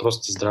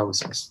просто здравый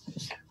смысл.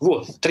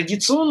 Вот.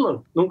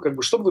 Традиционно,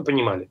 чтобы вы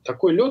понимали,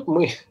 такой лед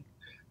мы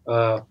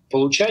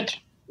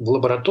получать в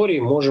лаборатории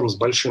можем с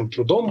большим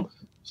трудом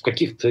в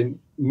каких-то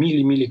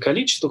милли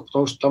количествах,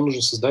 потому что там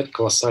нужно создать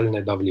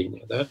колоссальное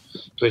давление. Да?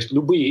 То есть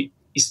любые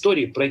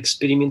истории про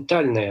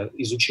экспериментальное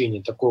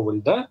изучение такого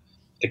льда,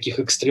 таких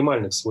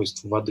экстремальных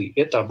свойств воды,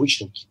 это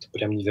обычно какие-то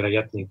прям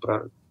невероятные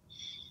прорывы.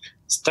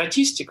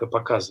 Статистика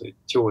показывает,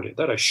 теория,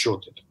 да,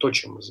 расчеты, это то,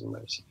 чем мы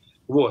занимаемся.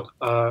 Вот.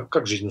 А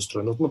как жизнь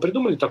устроена? Вот мы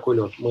придумали такой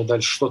лед, мы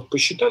дальше что-то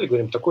посчитали,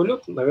 говорим, такой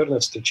лед, наверное,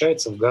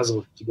 встречается в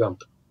газовых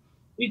гигантах.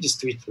 И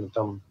действительно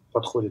там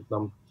подходит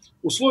нам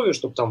условия,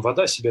 чтобы там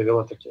вода себя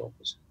вела таким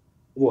образом.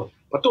 Вот.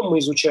 Потом мы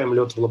изучаем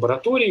лед в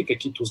лаборатории,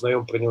 какие-то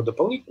узнаем про него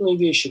дополнительные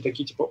вещи,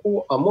 такие типа,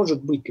 а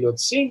может быть лед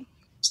 7,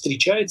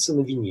 встречается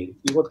на Венере.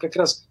 И вот как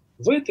раз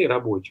в этой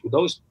работе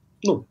удалось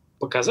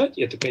показать,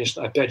 это,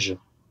 конечно, опять же,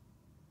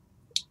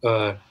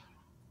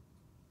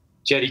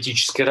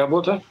 теоретическая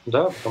работа,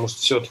 да, потому что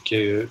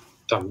все-таки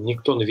там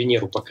никто на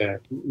Венеру пока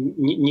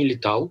не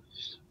летал.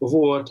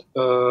 Вот.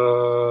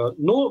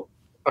 Но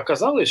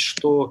оказалось,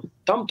 что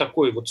там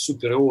такой вот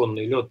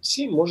суперионный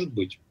лед-7 может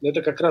быть.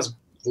 Это как раз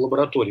в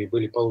лаборатории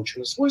были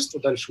получены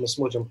свойства. Дальше мы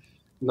смотрим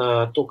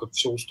на то, как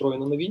все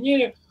устроено на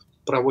Венере,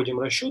 проводим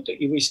расчеты,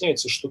 и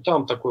выясняется, что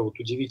там такой вот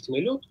удивительный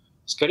лед,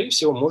 скорее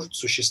всего, может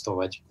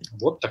существовать.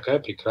 Вот такая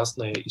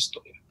прекрасная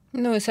история.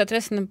 Ну и,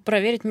 соответственно,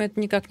 проверить мы это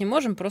никак не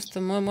можем, просто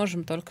мы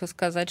можем только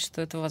сказать, что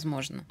это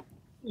возможно.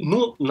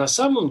 Ну, на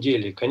самом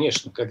деле,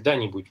 конечно,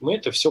 когда-нибудь мы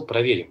это все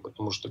проверим,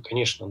 потому что,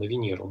 конечно, на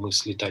Венеру мы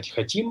слетать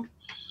хотим,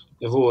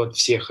 вот,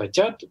 все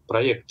хотят,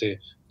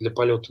 проекты для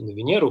полета на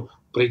Венеру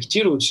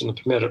проектируются,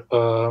 например,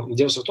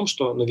 дело в том,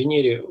 что на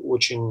Венере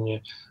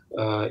очень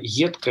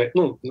едкая,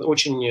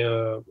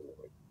 очень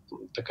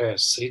такая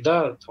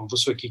среда, там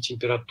высокие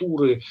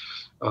температуры,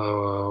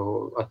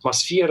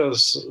 атмосфера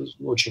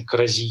очень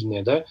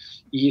коррозийная, да,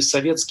 и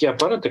советские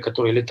аппараты,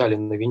 которые летали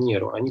на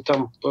Венеру, они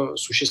там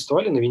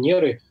существовали на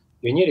Венере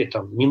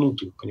там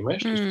минуты,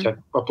 понимаешь? То есть у тебя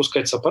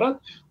опускается аппарат,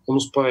 он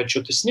успевает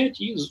что-то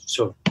снять, и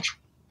все,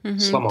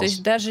 сломался. То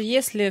есть даже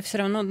если все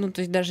равно,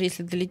 то есть даже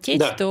если долететь,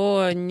 да,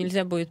 то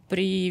нельзя будет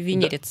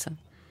привенериться. Да.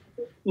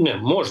 Не,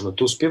 можно,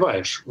 ты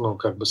успеваешь,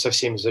 со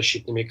всеми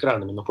защитными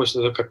экранами, но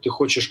после того, как ты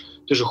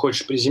же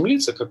хочешь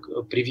приземлиться,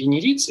 как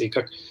привенериться, и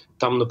как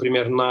там,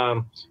 например,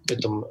 на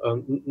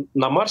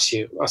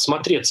Марсе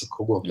осмотреться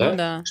кругом,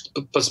 да?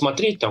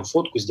 Посмотреть, там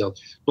фотку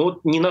сделать. Но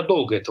вот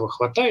ненадолго этого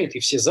хватает, и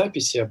все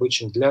записи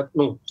обычно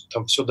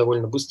там все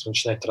довольно быстро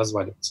начинает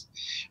разваливаться.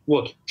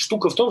 Вот.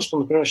 Штука в том, что,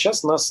 например,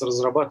 сейчас НАСА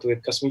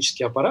разрабатывает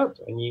космический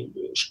аппарат,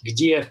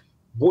 где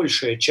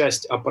большая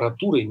часть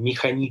аппаратуры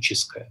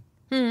механическая.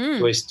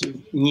 То есть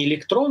не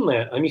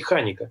электронная, а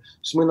механика. То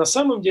есть мы на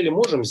самом деле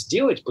можем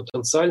сделать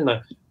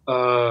потенциально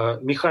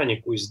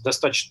механику из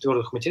достаточно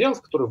твердых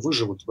материалов, которые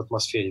выживут в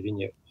атмосфере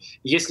Венеры.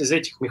 И если из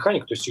этих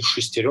механик, то есть из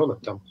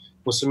шестеренок, там,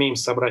 мы сумеем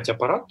собрать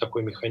аппарат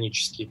такой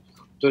механический,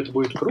 то это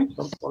будет круто,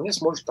 он вполне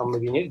сможет там на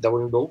Венере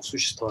довольно долго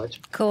существовать.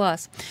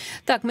 Класс.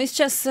 Так, мы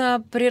сейчас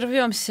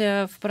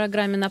прервемся в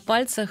программе «На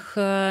пальцах»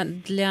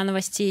 для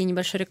новостей и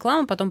небольшой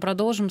рекламы, потом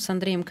продолжим с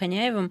Андреем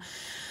Коняевым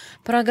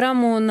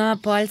программу «На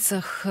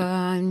пальцах».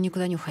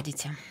 Никуда не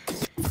уходите.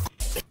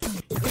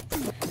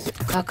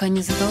 Как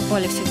они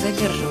задолбали всех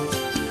задерживать.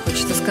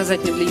 Хочется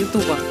сказать мне для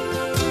Ютуба.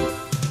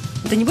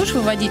 Ты не будешь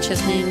выводить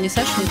сейчас ни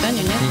Сашу, ни Таню,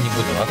 нет? Не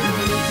буду.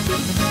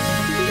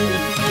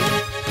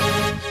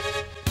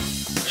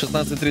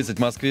 16:30 в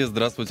Москве.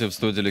 Здравствуйте, в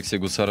студии Алексей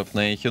Гусаров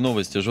на Эхе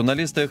Новости.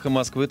 Журналисты Эхо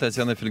Москвы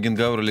Татьяна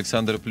Фельгенгауэр и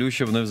Александр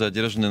Плющев вновь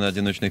задержаны на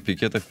одиночных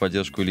пикетах в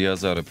поддержку Ильи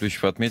Азара.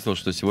 Плющев отметил,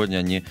 что сегодня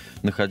они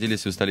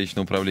находились у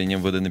столичного управления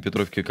МВД на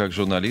Петровке как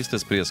журналисты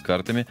с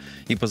пресс-картами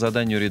и по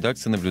заданию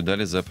редакции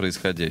наблюдали за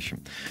происходящим.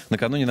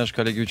 Накануне наши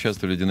коллеги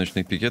участвовали в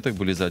одиночных пикетах,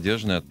 были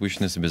задержаны и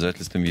отпущены с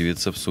обязательством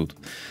явиться в суд.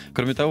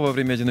 Кроме того, во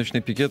время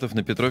одиночных пикетов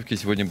на Петровке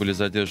сегодня были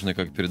задержаны,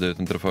 как передает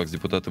Интерфакс,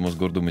 депутаты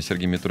Мосгордумы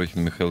Сергей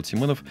Митрохин и Михаил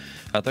Тимонов,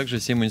 а также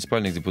 7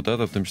 муниципальных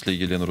депутатов, в том числе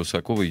Елена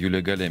Русакова и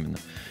Юлия Галямина.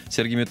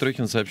 Сергей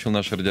Митрохин сообщил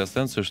нашей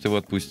радиостанции, что его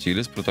отпустили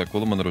с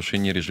протоколом о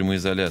нарушении режима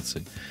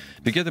изоляции.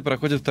 Пикеты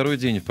проходят второй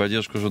день в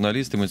поддержку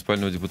журналиста и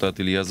муниципального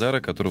депутата Ильи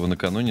Азара, которого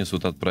накануне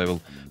суд отправил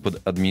под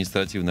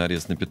административный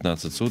арест на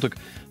 15 суток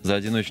за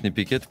одиночный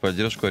пикет в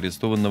поддержку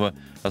арестованного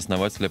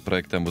основателя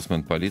проекта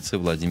 «Омбудсмен полиции»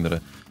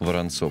 Владимира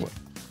Воронцова.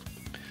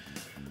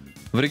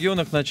 В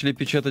регионах начали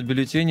печатать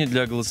бюллетени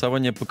для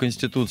голосования по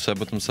Конституции.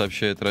 Об этом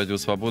сообщает Радио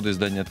Свобода,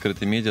 издание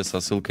 «Открытый медиа»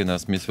 со ссылкой на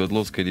СМИ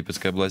Свердловской и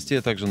Липецкой областей,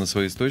 а также на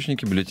свои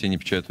источники. Бюллетени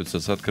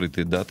печатаются с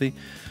открытой датой,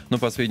 но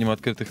по сведениям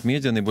открытых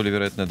медиа, наиболее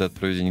вероятная дата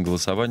проведения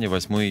голосования –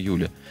 8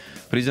 июля.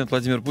 Президент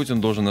Владимир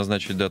Путин должен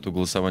назначить дату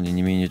голосования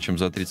не менее чем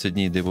за 30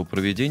 дней до его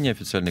проведения.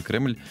 Официальный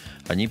Кремль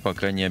о ней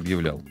пока не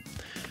объявлял.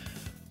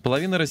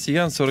 Половина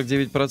россиян,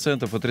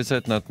 49%,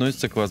 отрицательно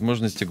относятся к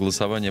возможности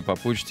голосования по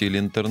почте или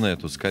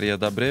интернету. Скорее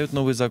одобряют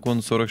новый закон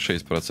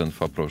 46%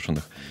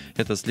 опрошенных.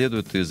 Это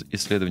следует из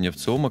исследования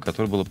ВЦИОМа,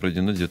 которое было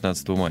проведено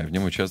 19 мая. В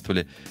нем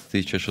участвовали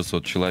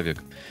 1600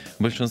 человек.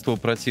 Большинство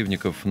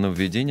противников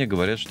нововведения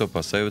говорят, что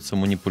опасаются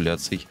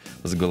манипуляций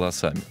с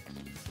голосами.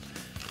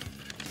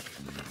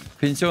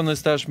 Пенсионный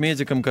стаж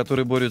медикам,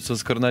 которые борются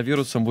с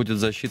коронавирусом, будет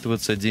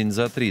засчитываться день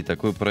за 3.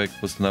 Такой проект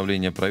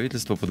постановления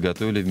правительства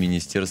подготовили в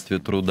Министерстве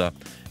труда.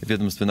 В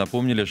ведомстве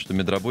напомнили, что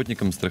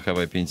медработникам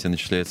страховая пенсия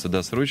начисляется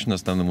досрочно.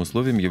 Основным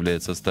условием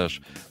является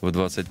стаж в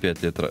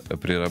 25 лет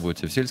при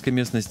работе в сельской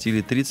местности или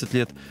 30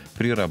 лет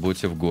при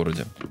работе в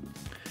городе.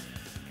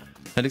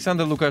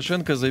 Александр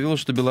Лукашенко заявил,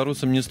 что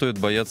белорусам не стоит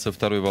бояться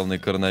второй волны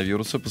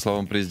коронавируса. По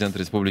словам президента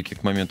республики,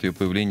 к моменту ее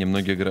появления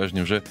многие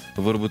граждане уже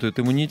выработают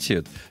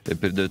иммунитет,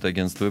 передает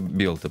агентство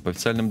Белта. По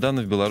официальным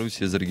данным, в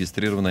Беларуси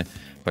зарегистрированы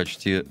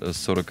почти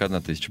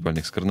 41 тысяча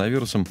больных с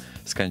коронавирусом.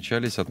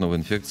 Скончались от новой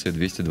инфекции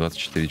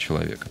 224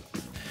 человека.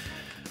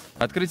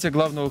 Открытие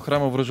главного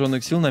храма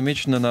вооруженных сил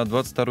намечено на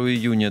 22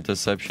 июня. Это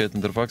сообщает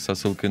Интерфакс со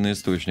ссылкой на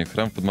источник.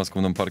 Храм в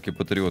подмосковном парке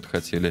 «Патриот»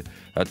 хотели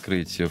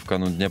открыть в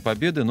канун Дня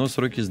Победы, но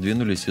сроки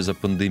сдвинулись из-за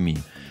пандемии.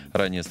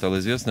 Ранее стало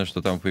известно,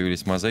 что там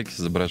появились мозаики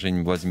с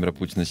изображением Владимира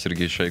Путина,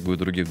 Сергея Шойгу и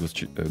других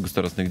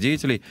государственных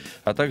деятелей,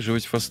 а также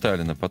Иосифа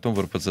Сталина. Потом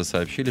в РПЦ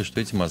сообщили,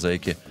 что эти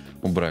мозаики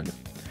убрали.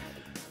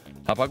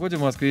 О погоде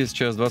в Москве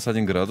сейчас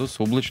 21 градус,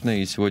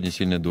 облачно, и сегодня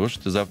сильный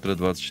дождь. Завтра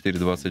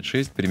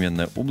 24-26,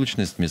 переменная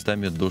облачность,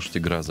 местами дождь и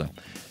гроза.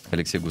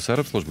 Алексей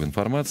Гусаров, служба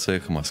информации,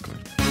 «Эхо Москвы».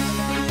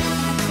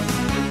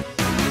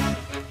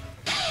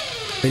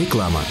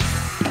 Реклама.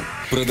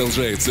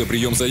 Продолжается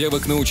прием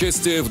заявок на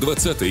участие в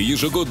 20-й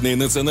ежегодной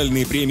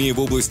национальной премии в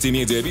области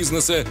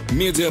медиабизнеса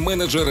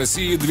 «Медиа-менеджер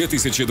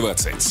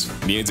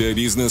России-2020».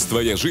 Медиабизнес –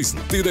 твоя жизнь.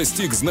 Ты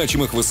достиг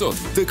значимых высот.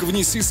 Так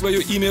внеси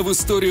свое имя в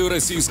историю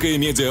российской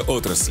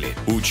медиаотрасли.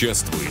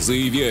 Участвуй,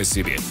 заяви о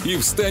себе и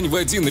встань в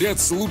один ряд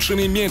с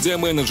лучшими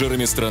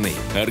медиа-менеджерами страны.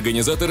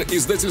 Организатор –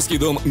 издательский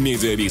дом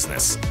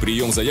 «Медиабизнес».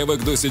 Прием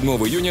заявок до 7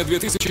 июня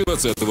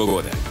 2020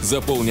 года.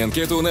 Заполни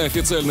анкету на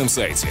официальном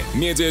сайте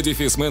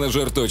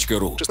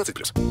media-manager.ru.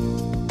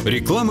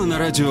 Реклама на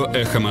радио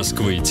 «Эхо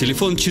Москвы».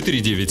 Телефон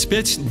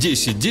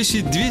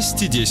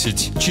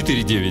 495-1010-210.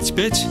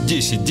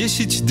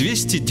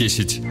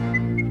 495-1010-210.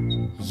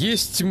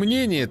 Есть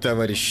мнение,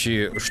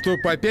 товарищи, что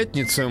по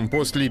пятницам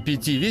после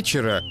 5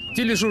 вечера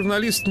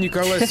тележурналист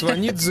Николай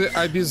Сванидзе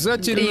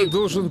обязательно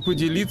должен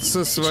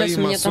поделиться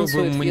своим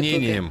особым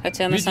мнением.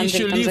 Ведь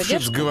еще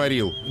Лившиц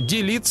говорил,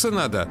 делиться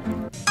надо.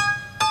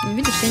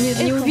 Видишь,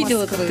 я не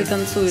увидела, как ты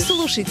танцуешь.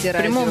 Слушайте в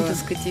прямом, радио. так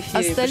сказать,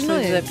 эфире.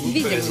 Остальное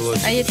видим.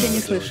 А я тебя не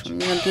слышу.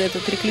 Мне надо для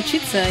этого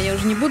переключиться, а я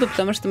уже не буду,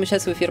 потому что мы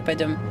сейчас в эфир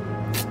пойдем.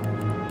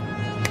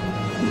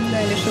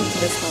 Да, лишил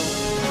тебя слова.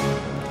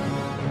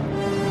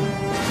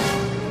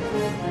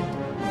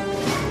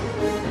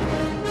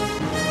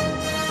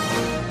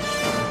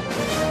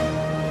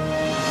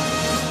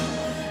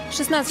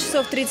 16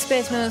 часов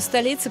 35 минут в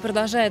столице.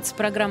 Продолжается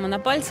программа «На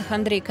пальцах».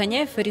 Андрей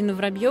Коняев, Ирина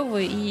Воробьева.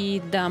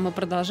 И да, мы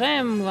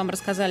продолжаем. Мы вам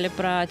рассказали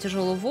про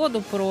тяжелую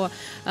воду, про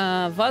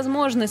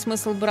возможный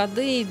смысл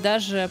бороды, и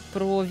даже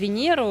про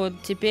Венеру.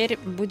 Теперь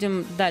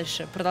будем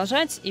дальше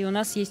продолжать. И у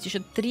нас есть еще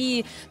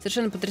 3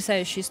 совершенно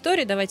потрясающие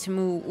истории. Давайте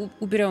мы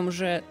уберем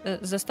уже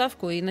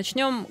заставку и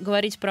начнем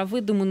говорить про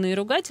выдуманные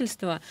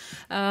ругательства,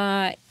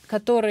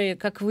 которые,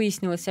 как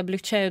выяснилось,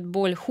 облегчают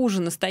боль хуже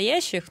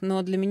настоящих,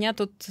 но для меня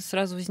тут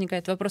сразу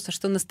возникает вопрос, а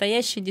что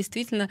настоящие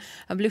действительно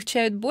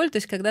облегчают боль? То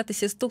есть, когда ты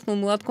себе стукнул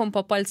молотком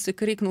по пальцу и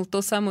крикнул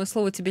то самое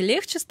слово, тебе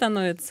легче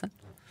становится?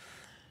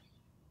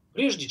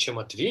 Прежде чем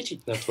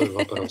ответить на твой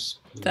вопрос,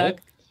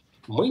 Так.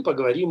 мы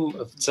поговорим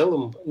в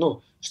целом,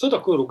 что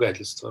такое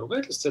ругательство?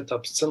 Ругательство – это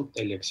обсценная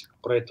лексика.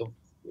 Про это,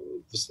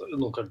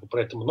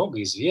 про это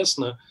много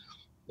известно.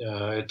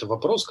 Это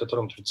вопрос,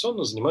 которым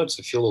традиционно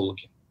занимаются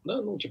филологи. Да,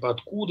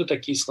 откуда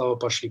такие слова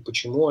пошли,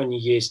 почему они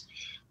есть,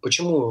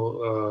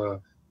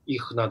 почему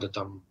их надо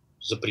там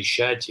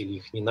запрещать или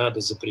их не надо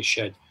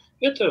запрещать.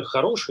 Это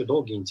хороший,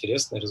 долгий,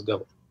 интересный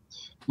разговор.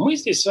 Мы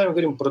здесь с вами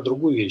говорим про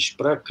другую вещь,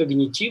 про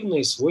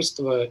когнитивные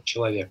свойства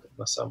человека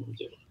на самом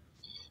деле.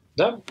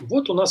 Да?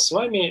 Вот у нас с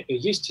вами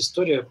есть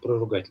история про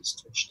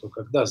ругательство, что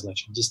когда,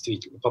 значит,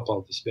 действительно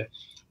попал ты себе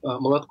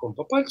молотком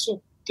по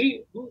пальцу,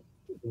 ты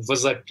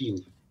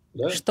возопил.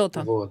 Да?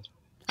 Что-то. Вот.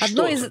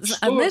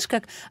 Знаешь,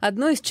 как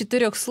одно из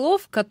 4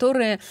 слов,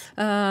 которые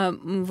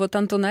вот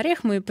Антон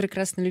Орех, мой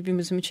прекрасно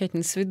любимый,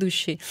 замечательный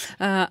соведущий,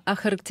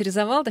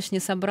 охарактеризовал, точнее,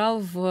 собрал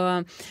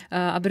в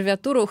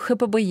аббревиатуру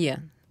ХПБЕ.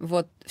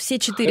 Вот все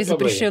 4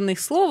 запрещенных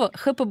слова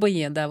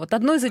ХПБЕ, да, вот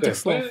одно из этих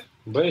слов.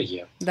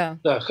 ХПБЕ. Да,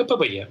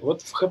 ХПБЕ.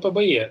 Вот в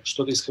ХПБЕ,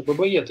 что-то из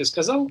ХПБЕ ты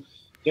сказал,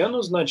 и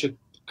оно, значит,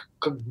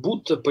 как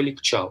будто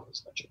полегчало.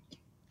 Значит,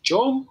 в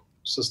чем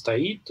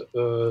состоит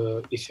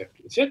эффект?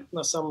 Эффект,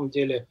 на самом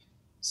деле,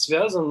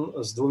 связан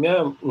с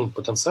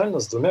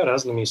потенциально с двумя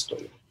разными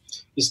историями.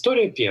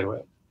 История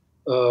первая.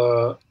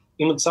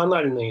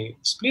 Эмоциональный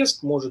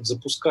всплеск может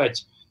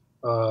запускать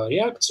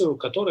реакцию,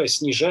 которая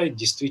снижает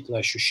действительно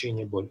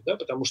ощущение боли. Да?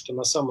 Потому что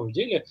на самом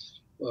деле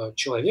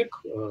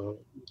человек,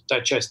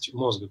 та часть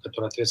мозга,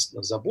 которая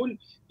ответственна за боль,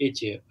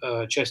 эти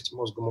части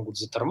мозга могут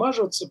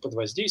затормаживаться под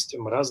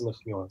воздействием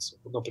разных нюансов.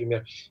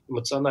 Например,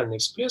 эмоциональный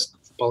всплеск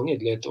вполне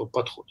для этого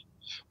подходит.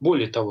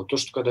 Более того, то,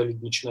 что когда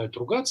люди начинают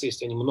ругаться,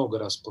 если они много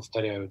раз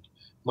повторяют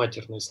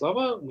матерные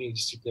слова, у них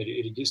действительно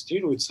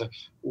регистрируется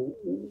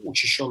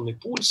учащенный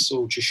пульс,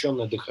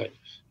 учащенное дыхание.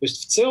 То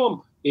есть в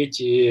целом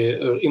эти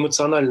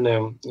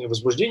эмоциональные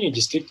возбуждения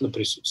действительно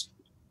присутствуют.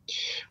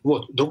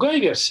 Вот. Другая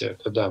версия,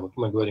 когда вот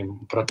мы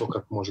говорим про то,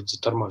 как может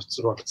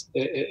затормаживаться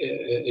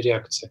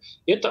реакция,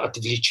 это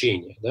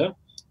отвлечение. Да?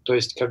 То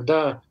есть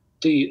когда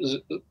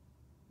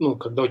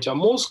когда у тебя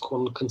мозг,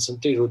 он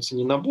концентрируется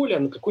не на боли,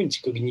 а на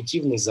какой-нибудь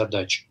когнитивной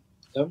задаче.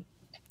 Да?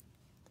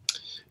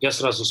 Я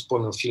сразу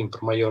вспомнил фильм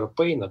про майора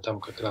Пейна,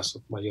 там как раз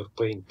вот майор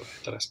Пейн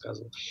это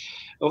рассказывал.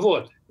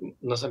 Вот.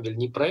 На самом деле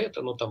не про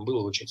это, но там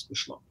было очень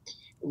смешно.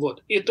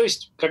 Вот. И то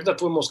есть, когда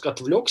твой мозг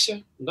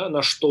отвлекся, да,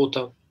 на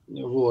что-то,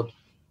 вот,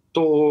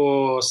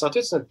 то,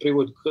 соответственно, это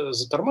приводит к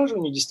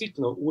затормаживанию,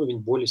 действительно уровень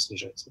боли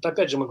снижается. Вот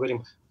опять же мы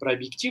говорим про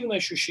объективное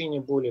ощущение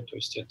боли, то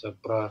есть это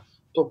про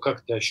то,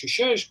 как ты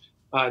ощущаешь,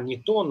 а не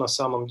то, на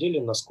самом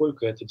деле,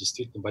 насколько это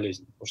действительно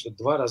болезненно. Потому что это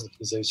два разных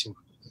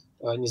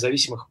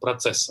независимых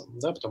процесса,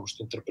 да, потому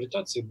что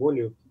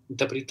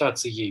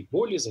интерпретацией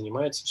боли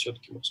занимается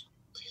все-таки мозг.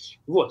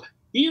 Вот.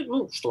 И,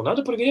 что,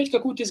 надо проверять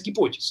какую-то из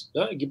гипотез.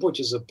 Да?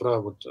 Гипотезы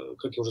про,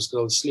 как я уже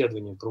сказал,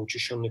 исследования, про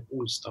учащенный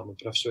пульс там, и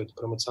про все это,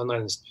 про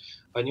эмоциональность,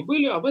 они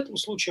были. А в этом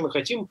случае мы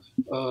хотим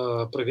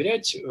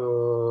проверять,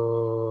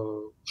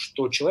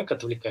 что человек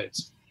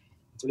отвлекается.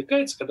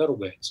 Отвлекается, когда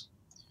ругается.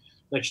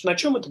 Значит, на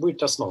чем это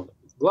будет основано?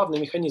 Главный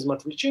механизм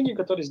отвлечения,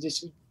 который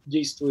здесь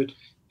действует,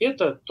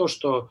 это то,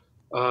 что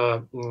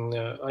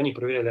они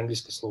проверяли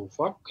английское слово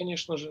 «fuck»,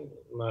 конечно же.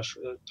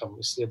 Наше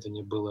там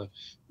исследование было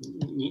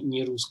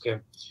не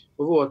русское.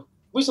 Вот.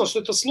 Выяснилось, что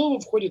это слово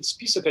входит в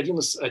список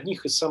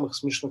одних из самых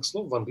смешных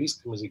слов в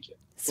английском языке.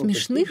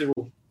 Смешных?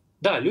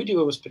 Люди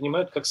его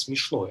воспринимают как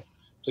смешное.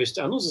 То есть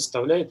оно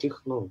заставляет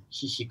их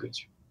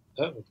хихикать.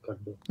 Да? Вот как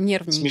бы.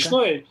 Нервненько.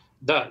 Смешное,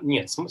 да,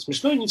 нет,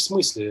 смешное не в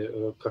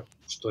смысле,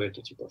 что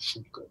это типа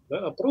шутка,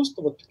 да, а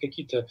просто вот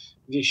какие-то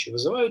вещи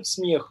вызывают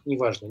смех,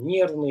 неважно,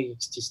 нервный,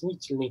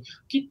 стеснительный,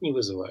 какие-то не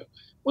вызывают.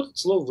 Вот это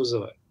слово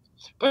вызывает.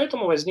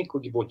 Поэтому возникла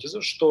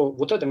гипотеза, что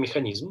вот этот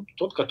механизм,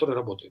 тот, который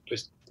работает. То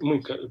есть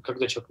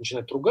когда человек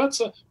начинает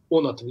ругаться,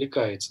 он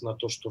отвлекается на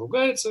то, что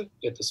ругается,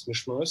 это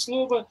смешное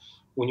слово,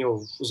 у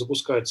него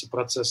запускаются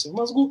процессы в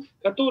мозгу,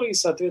 которые,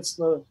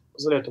 соответственно,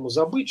 позволяют ему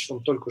забыть, что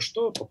он только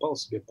что попал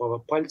себе по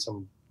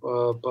пальцам,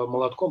 по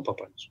молотком по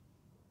пальцу.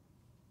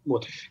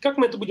 Вот. Как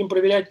мы это будем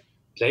проверять?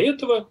 Для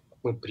этого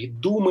мы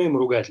придумаем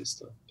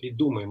ругательство.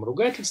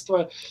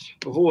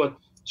 Вот.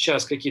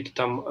 Сейчас какие-то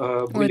там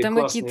были там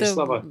классные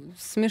слова.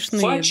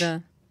 Смешные,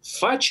 да.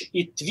 Фач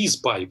и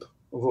твизпайп.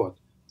 Вот.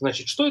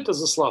 Значит, что это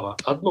за слова?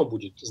 Одно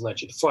будет,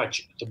 значит,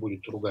 фач – это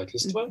будет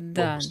ругательство.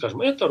 Да.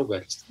 Скажем, это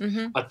ругательство.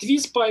 Угу. А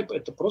твизпайп –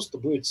 это просто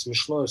будет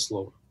смешное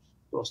слово.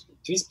 Просто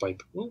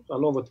твизпайп.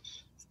 Оно вот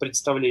в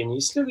представлении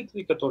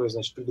исследователей, которые,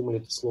 значит, придумали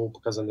это слово,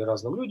 показали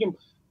разным людям,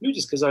 люди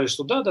сказали,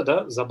 что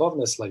да,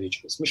 забавное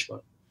словечко,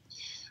 смешное.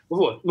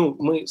 Вот.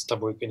 Мы с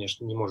тобой,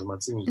 конечно, не можем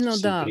оценить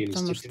все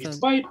прелести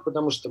твизпайп,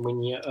 потому что мы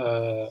не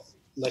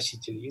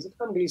носители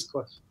языка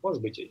английского,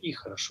 может быть, и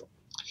хорошо.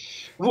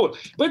 Вот.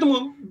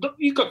 Поэтому,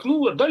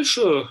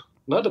 дальше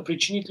надо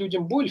причинить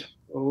людям боль.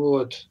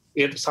 Вот.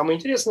 И это самая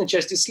интересная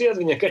часть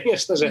исследования,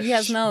 конечно же.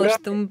 Я знала,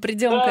 что мы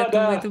придем к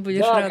этому, и ты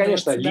будешь радоваться. Да,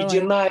 конечно,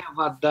 ледяная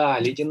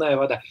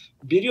вода.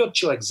 Берет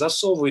человек,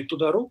 засовывает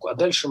туда руку, а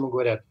дальше ему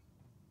говорят,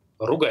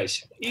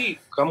 ругайся. И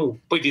кому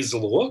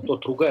повезло,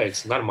 тот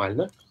ругается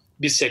нормально,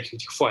 без всяких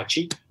этих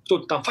фачей.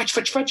 Кто-то там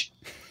фач.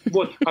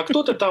 Вот. А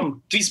кто-то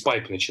там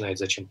твизпайп начинает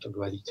зачем-то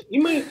говорить. И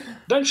мы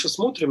дальше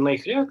смотрим на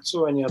их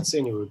реакцию, они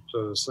оценивают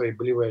свои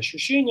болевые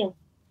ощущения.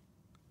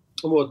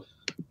 Вот.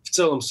 В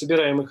целом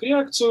собираем их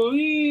реакцию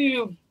и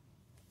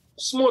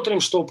смотрим,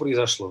 что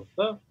произошло.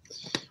 Да?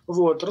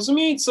 Вот.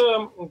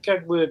 Разумеется,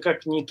 как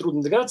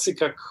нетрудно догадаться,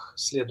 как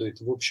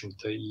следует, в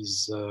общем-то,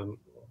 из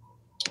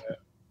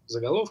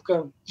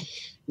заголовка,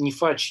 ни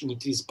фач, ни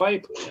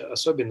твизпайп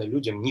особенно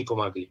людям не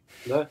помогли.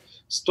 Да?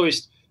 То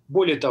есть,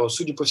 более того,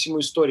 судя по всему,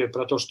 история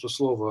про то, что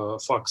слово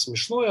 «фак»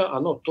 смешное,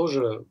 оно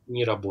тоже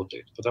не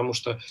работает, потому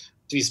что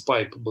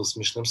твизпайп был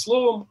смешным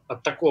словом,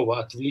 от такого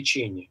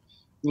отвлечения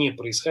не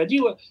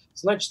происходило,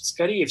 значит,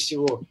 скорее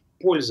всего,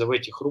 польза в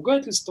этих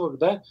ругательствах,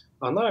 да,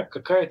 она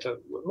какая-то,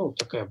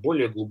 такая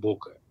более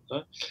глубокая.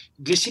 Да.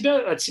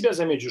 От себя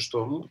замечу,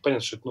 что,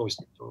 понятно, что эта новость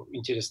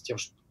интересна тем,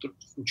 что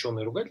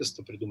ученые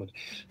ругательства придумали,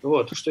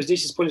 вот, что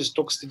здесь используются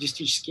только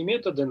статистические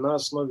методы на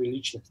основе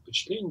личных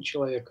впечатлений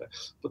человека.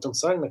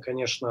 Потенциально,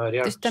 конечно,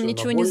 реакцию. То есть там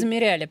ничего не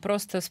замеряли,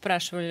 просто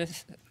спрашивали,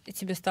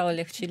 тебе стало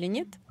легче или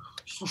нет?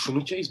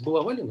 Слушай, тебя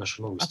избаловали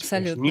наши новости?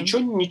 Абсолютно.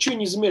 Ничего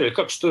не замеряли.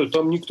 Как, что,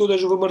 там никто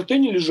даже в МРТ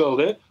не лежал,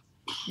 да?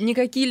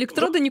 Никакие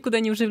электроды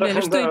никуда не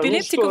вживляли? Что,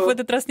 эпилептиков в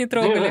этот раз не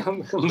трогали?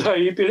 Да,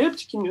 и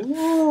эпилептики.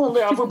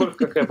 А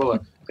выборка какая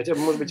была? Хотя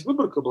бы, может быть,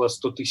 выборка была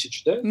 100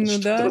 тысяч, да?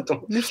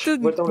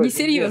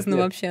 Несерьезно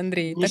вообще,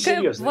 Андрей.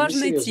 Такая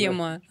важная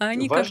тема. А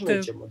они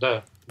как-то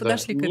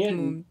подошли к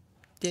этому,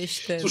 я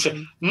считаю.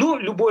 Слушай,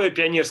 любое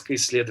пионерское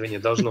исследование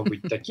должно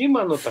быть таким,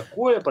 оно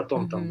такое,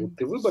 потом там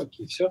будут и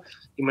выборки, и все.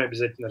 И мы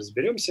обязательно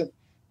разберемся.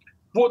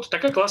 Вот,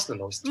 такая классная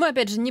новость. Мы,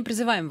 опять же, не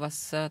призываем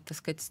вас, так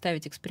сказать,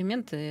 ставить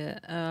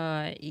эксперименты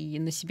и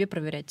на себе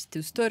проверять эту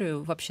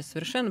историю вообще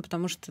совершенно,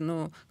 потому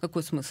что,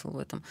 какой смысл в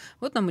этом?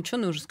 Вот нам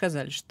ученые уже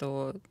сказали,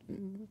 что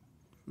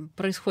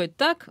происходит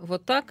так,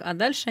 вот так, а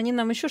дальше они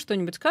нам еще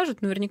что-нибудь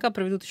скажут, наверняка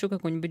проведут еще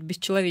какой-нибудь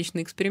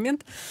бесчеловечный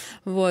эксперимент,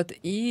 вот,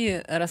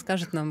 и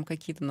расскажут нам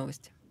какие-то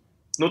новости.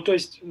 То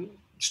есть,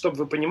 чтобы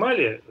вы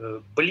понимали,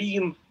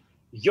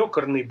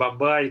 ёкарный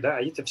бабай, да,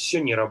 это все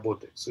не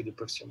работает, судя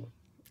по всему.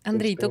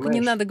 Андрей, только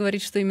не надо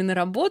говорить, что именно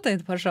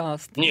работает,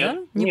 пожалуйста.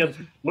 Нет,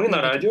 мы на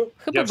радио,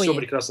 я все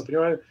прекрасно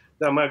понимаю.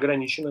 Да, мы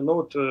ограничены, но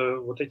вот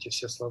эти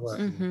все слова.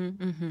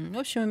 В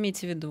общем,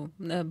 имейте в виду,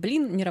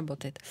 не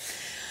работает.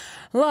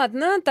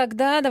 Ладно,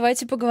 тогда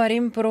давайте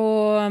поговорим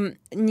про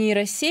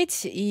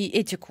нейросеть и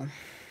этику.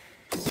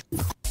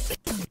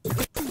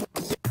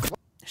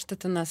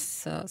 Что-то у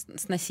нас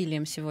с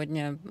насилием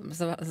сегодня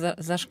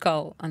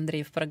зашкал,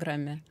 Андрей, в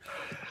программе.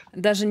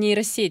 Даже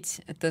нейросеть,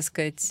 так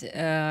сказать,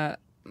 за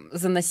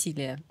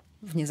насилие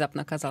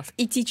внезапно оказалась.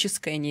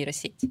 Этическая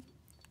нейросеть.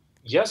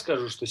 Я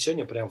скажу, что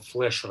сегодня прям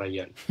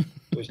флеш-рояль.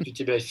 То есть у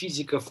тебя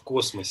физика в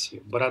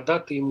космосе,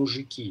 бородатые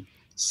мужики,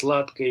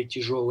 сладкая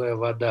тяжелая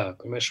вода,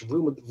 понимаешь,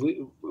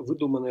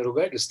 выдуманное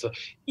ругательство.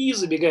 И,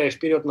 забегая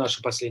вперед,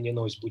 наша последняя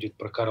новость будет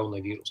про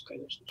коронавирус,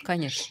 конечно.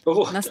 Конечно.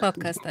 Вот. На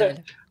сладкое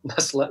оставили.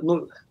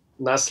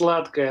 На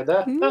сладкое,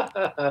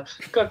 да?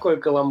 Какой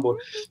каламбур.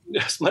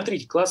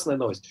 Смотрите, классная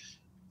новость.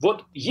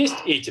 Вот есть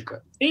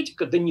этика.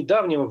 Этика до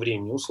недавнего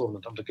времени,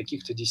 условно, там, до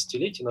каких-то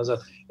десятилетий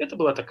назад, это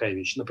была такая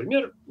вещь.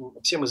 Например,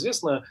 всем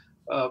известна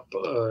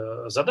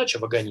задача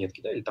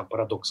вагонетки, да, или там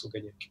парадокс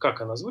вагонетки.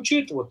 Как она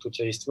звучит? Вот у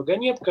тебя есть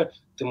вагонетка,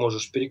 ты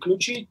можешь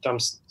переключить, там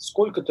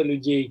сколько-то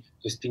людей,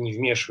 то есть ты не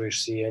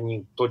вмешиваешься, и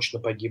они точно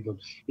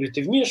погибнут. Или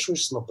ты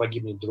вмешиваешься, но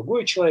погибнет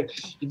другой человек.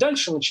 И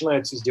дальше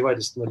начинаются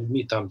издевательства над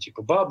людьми, там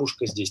типа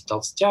бабушка, здесь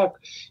толстяк,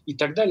 и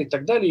так далее,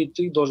 и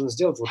ты должен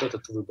сделать вот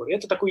этот выбор.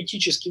 Это такой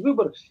этический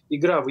выбор,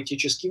 игра в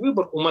этический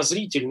выбор,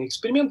 умозрительный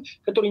эксперимент,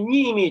 который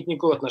не имеет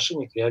никакого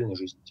отношения к реальной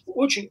жизни.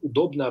 Очень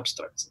удобная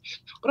абстракция.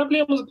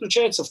 Проблема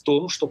заключается в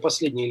том, что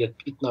последние лет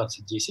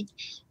 15-10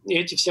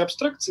 эти все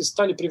абстракции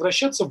стали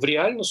превращаться в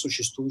реально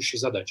существующие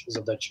задачи.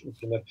 Задачи,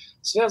 например,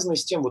 связанные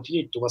с тем, вот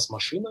едет у вас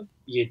машина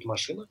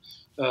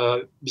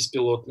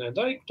беспилотная,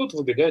 да, и кто-то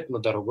выбегает на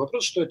дорогу.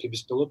 Вопрос, что этой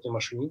беспилотной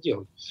машине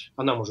делать?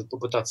 Она может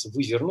попытаться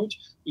вывернуть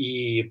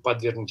и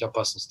подвергнуть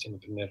опасности,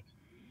 например,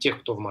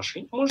 тех, кто в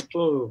машине, может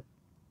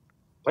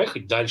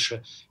поехать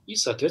дальше и,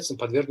 соответственно,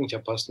 подвергнуть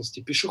опасности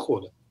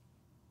пешехода.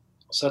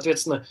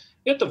 Соответственно,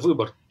 это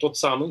выбор тот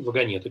самый,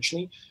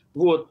 вагонеточный,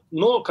 вот,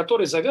 но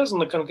который завязан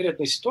на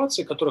конкретной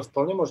ситуации, которая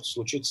вполне может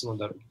случиться на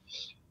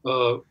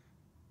дороге.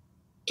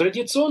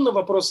 Традиционно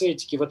вопросы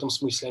этики в этом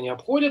смысле они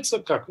обходятся,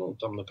 как,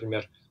 там,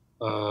 например,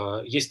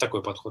 есть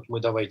такой подход, мы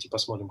давайте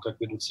посмотрим, как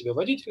ведут себя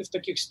водители в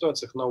таких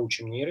ситуациях,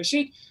 научим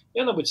нейросеть, и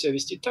она будет себя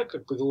вести так,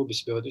 как повело бы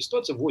себя в этой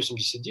ситуации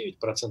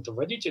 89%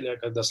 водителей, а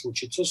когда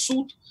случится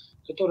суд,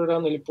 который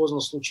рано или поздно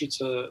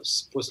случится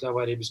после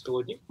аварии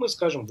беспилотника, мы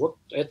скажем, вот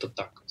это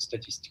так,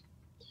 статистика.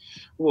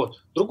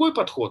 Вот. Другой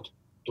подход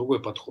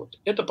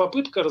 – это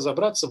попытка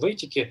разобраться в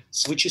этике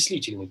с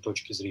вычислительной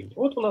точки зрения.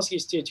 Вот у нас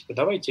есть этика,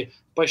 давайте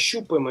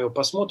пощупаем ее,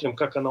 посмотрим,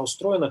 как она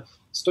устроена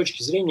с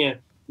точки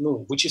зрения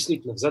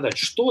вычислительных задач.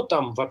 Что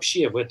там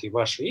вообще в этой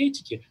вашей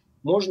этике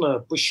можно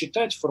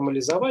посчитать,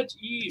 формализовать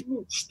и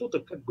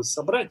что-то как бы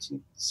собрать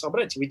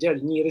в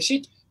идеале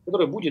нейросеть,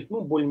 которая будет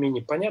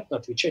более-менее понятно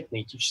отвечать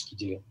на этические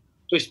дилеммы.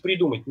 То есть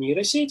придумать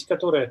нейросеть,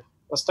 которая,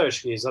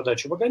 поставишь ей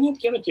задачу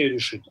вагонетки, она тебе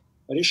решит.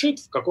 Решит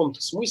в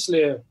каком-то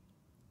смысле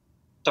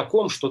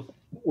таком, что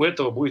у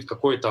этого будет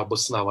какое-то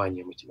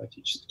обоснование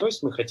математическое. То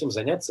есть мы хотим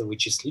заняться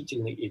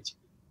вычислительной этикой.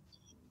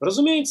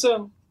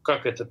 Разумеется,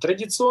 как это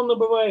традиционно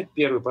бывает,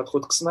 первый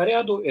подход к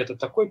снаряду – это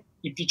такой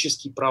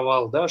эпический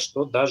провал, да,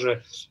 что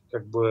даже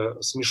как бы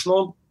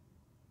смешно,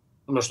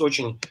 потому что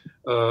очень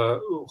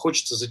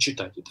хочется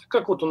зачитать. Итак,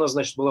 как вот у нас,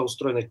 значит, была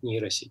устроена эта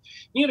нейросеть?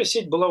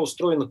 Нейросеть была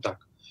устроена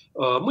так.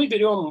 Мы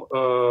берем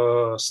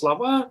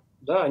слова,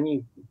 да,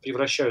 они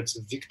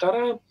превращаются в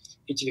вектора,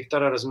 эти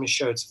вектора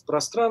размещаются в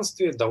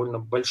пространстве, в довольно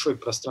большой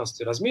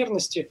пространстве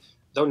размерности,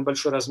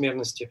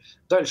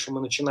 Дальше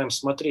мы начинаем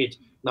смотреть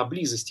на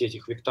близость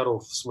этих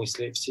векторов, в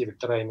смысле все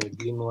вектора имеют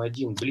длину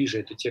 1, ближе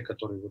это те,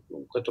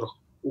 у которых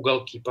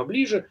уголки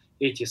поближе,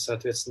 эти,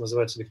 соответственно,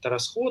 называются вектора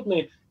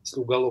сходные, если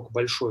уголок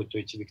большой, то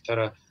эти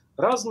вектора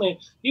разные.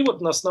 И вот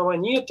на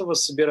основании этого,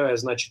 собирая,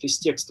 значит, из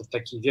текстов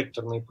такие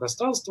векторные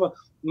пространства,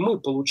 мы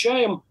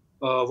получаем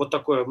вот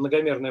такое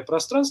многомерное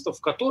пространство,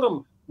 в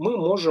котором мы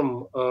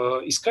можем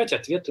искать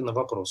ответы на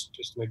вопросы. То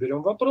есть мы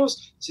берем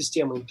вопрос,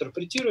 система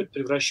интерпретирует,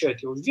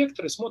 превращает его в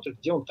вектор и смотрит,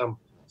 где он там,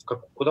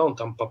 куда он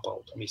там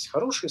попал. Там есть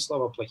хорошие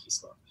слова, плохие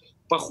слова.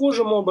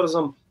 Похожим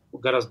образом,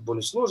 гораздо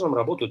более сложным,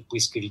 работают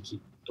поисковики.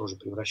 Тоже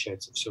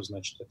превращается все,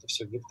 значит, это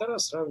все в вектора,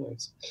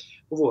 сравнивается.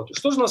 Вот. И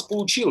что же у нас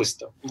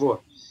получилось-то? Вот.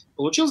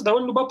 Получилось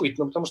довольно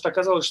любопытно, потому что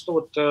оказалось, что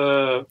вот,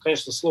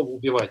 конечно, слово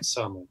 «убивать»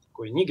 самое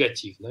такое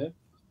негативное,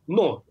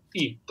 но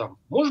и там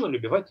можно ли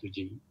убивать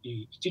людей?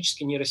 И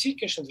этическая нейросеть,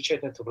 конечно,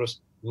 отвечает на этот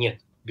вопрос: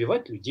 нет,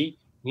 убивать людей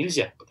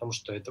нельзя, потому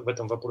что в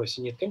этом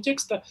вопросе нет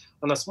контекста,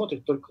 она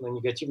смотрит только на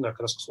негативную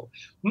окраску слова.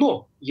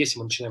 Но если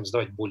мы начинаем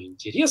задавать более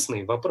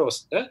интересные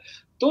вопросы, да,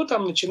 то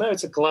там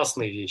начинаются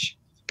классные вещи.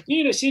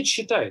 Нейросеть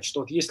считает,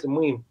 что вот если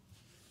мы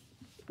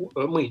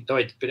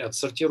давайте теперь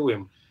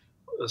отсортируем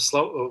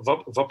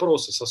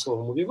вопросы со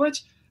словом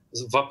 «убивать»,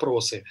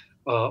 вопросы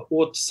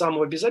от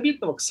самого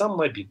безобидного к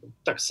самому обидному.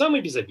 Так,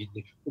 самый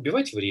безобидный –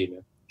 убивать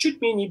время. Чуть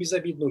менее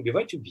безобидно –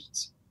 убивать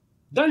убийц.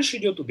 Дальше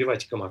идет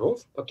убивать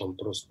комаров, потом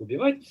просто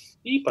убивать,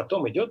 и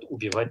потом идет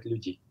убивать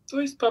людей.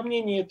 То есть, по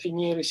мнению этой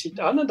нейросети,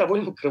 она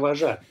довольно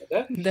кровожадная.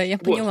 Да, да, я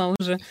поняла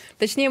уже.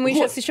 Точнее, мы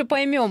сейчас еще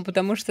поймем,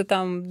 потому что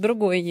там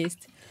другое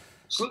есть.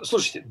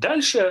 Слушайте,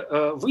 дальше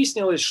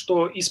выяснилось,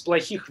 что из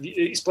плохих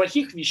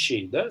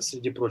вещей, да,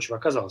 среди прочего,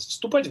 оказалось,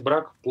 вступать в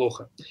брак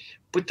плохо,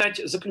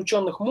 пытать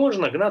заключенных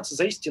можно, гнаться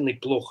за истиной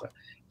плохо,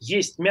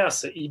 есть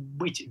мясо и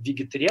быть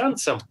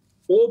вегетарианцем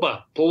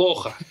оба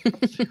плохо.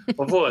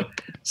 Вот,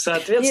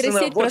 соответственно...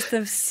 Нейросеть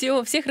просто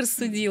всех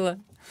рассудила.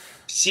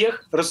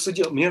 Всех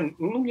рассудила.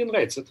 Мне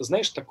нравится это,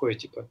 знаешь, такое,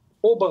 типа,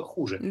 оба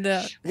хуже.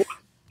 Да. Вот.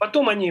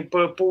 Потом они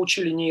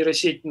поучили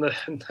нейросеть на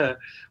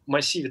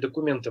массиве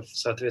документов,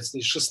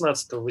 соответственно, из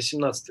 16,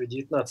 18,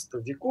 19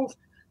 веков.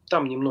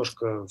 Там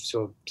немножко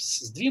все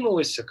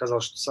сдвинулось.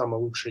 Оказалось, что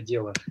самое лучшее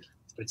дело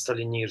в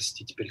представлении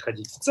нейросети теперь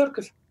ходить в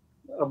церковь,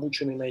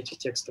 обученный на этих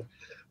текстах.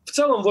 В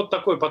целом вот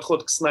такой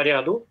подход к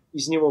снаряду.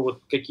 Из него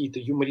вот какие-то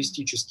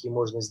юмористические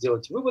можно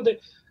сделать выводы.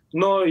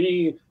 Но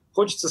и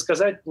хочется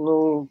сказать,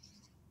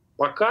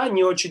 пока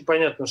не очень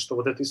понятно, что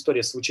вот эта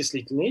история с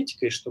вычислительной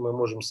этикой, что мы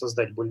можем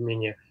создать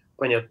более-менее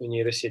понятную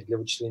нейросеть для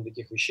вычисления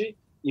таких вещей,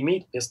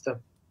 имеет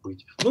место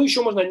быть.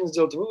 Еще можно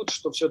сделать вывод,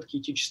 что все-таки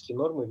этические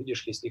нормы,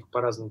 видишь, если их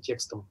по разным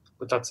текстам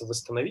пытаться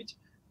восстановить,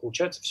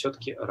 получаются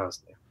все-таки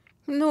разные.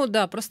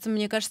 Да, просто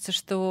мне кажется,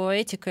 что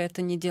этика —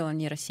 это не дело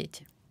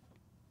нейросети.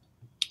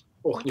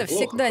 Это неплохо,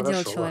 всегда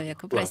дело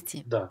человека,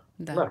 прости. Да,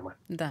 нормально.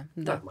 Да.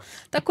 Нормально.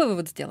 Такой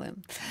вывод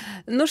сделаем.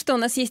 Что, у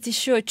нас есть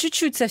еще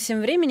чуть-чуть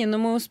совсем времени, но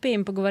мы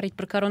успеем поговорить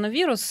про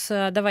коронавирус.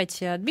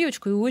 Давайте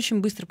отбивочку и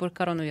очень быстро про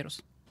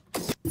коронавирус.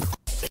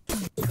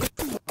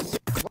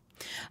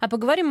 А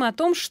поговорим мы о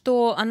том,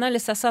 что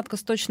анализ осадка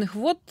сточных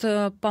вод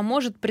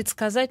поможет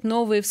предсказать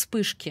новые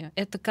вспышки.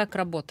 Это как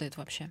работает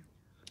вообще?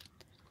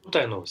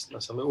 Крутая новость,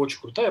 на самом деле, очень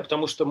крутая,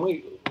 потому что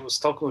мы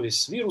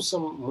столкнулись с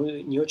вирусом,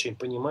 мы не очень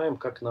понимаем,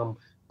 как нам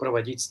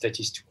проводить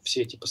статистику.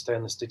 Все эти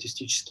постоянные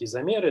статистические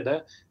замеры,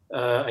 да,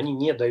 они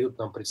не дают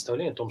нам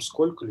представления о том,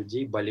 сколько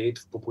людей болеет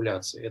в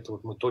популяции. Это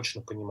вот мы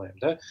точно понимаем,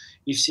 да.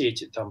 И все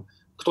эти там,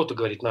 кто-то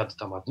говорит, надо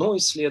там одно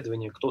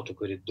исследование, кто-то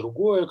говорит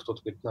другое,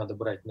 кто-то говорит, надо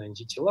брать на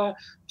антитела.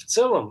 В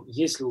целом,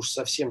 если уж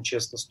совсем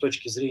честно, с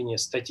точки зрения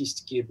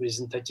статистики и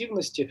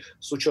репрезентативности,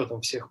 с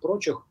учетом всех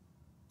прочих,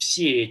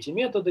 все эти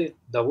методы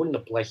довольно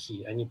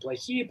плохие. Они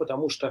плохие,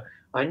 потому что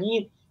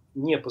они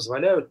не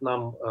позволяют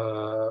нам,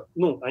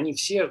 они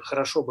все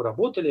хорошо бы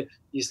работали,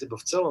 если бы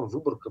в целом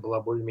выборка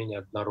была более-менее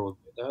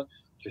однородной, да?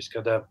 То есть,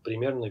 когда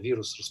примерно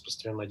вирус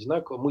распространен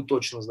одинаково, мы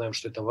точно знаем,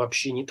 что это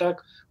вообще не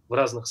так. В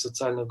разных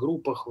социальных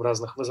группах, в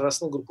разных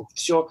возрастных группах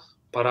все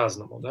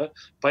по-разному, да?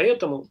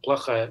 Поэтому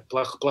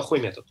плохой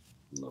метод.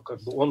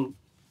 Он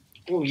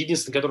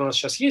единственный, который у нас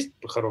сейчас есть,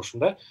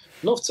 по-хорошему, да,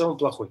 но в целом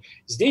плохой.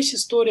 Здесь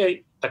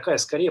история такая,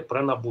 скорее,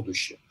 про на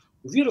будущее.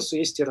 У вируса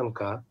есть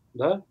РНК,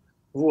 да,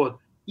 вот.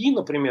 И,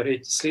 например,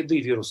 эти следы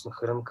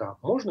вирусных РНК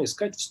можно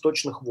искать в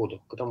сточных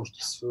водах, потому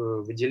что с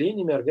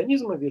выделениями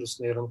организма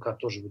вирусные РНК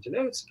тоже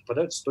выделяются и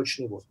попадают в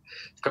сточные воды.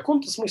 В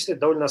каком-то смысле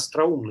это довольно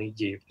остроумная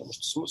идея, потому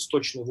что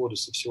сточные воды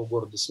со всего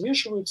города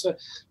смешиваются,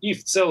 и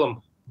в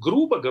целом,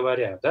 грубо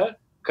говоря, да,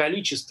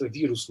 количество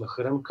вирусных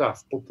РНК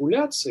в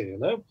популяции,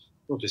 да,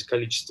 то есть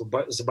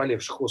количество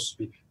заболевших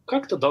особей,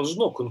 как-то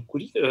должно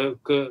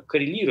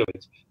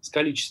коррелировать с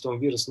количеством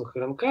вирусных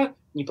РНК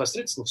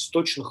непосредственно в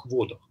сточных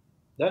водах,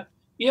 да.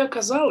 И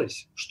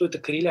оказалось, что эта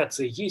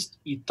корреляция есть,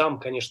 и там,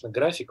 конечно,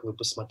 график, вы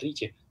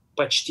посмотрите,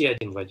 почти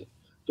один в один.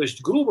 То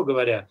есть, грубо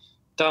говоря,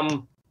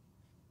 там,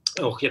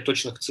 я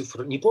точных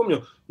цифр не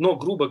помню, но,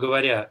 грубо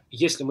говоря,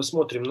 если мы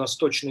смотрим на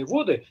сточные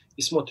воды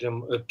и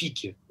смотрим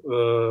пики,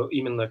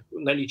 именно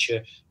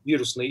наличия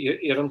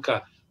вирусной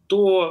РНК,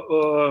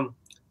 то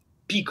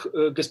пик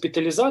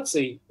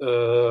госпитализаций,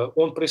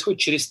 он происходит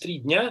через 3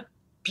 дня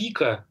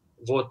пика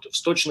вот в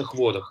сточных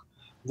водах.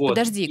 Вот.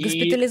 Подожди,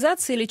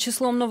 госпитализация или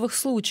числом новых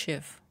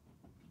случаев?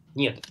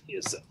 Нет.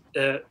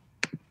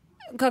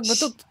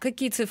 Тут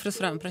какие цифры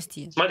сравниваем,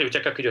 прости? Смотри, у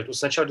тебя как идет.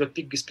 Сначала идет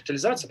пик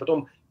госпитализации,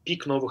 потом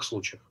пик новых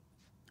случаев.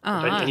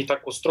 Они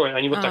так устроены,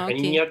 они вот так, окей.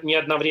 они не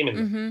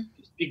одновременно. Угу.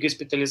 Пик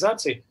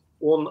госпитализации,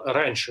 он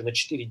раньше, на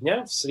 4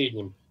 дня в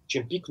среднем,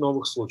 чем пик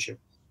новых случаев.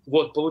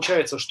 Вот,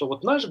 получается, что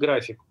вот наш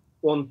график,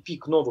 он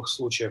пик новых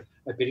случаев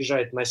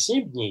опережает на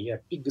 7 дней, а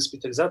пик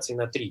госпитализации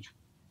на 3.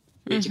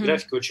 Эти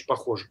графики очень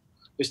похожи.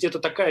 То есть это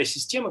такая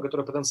система,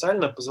 которая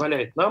потенциально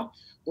позволяет нам,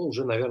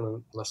 уже,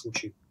 наверное, на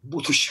случай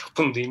будущих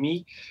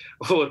пандемий,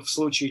 в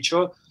случае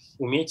чего,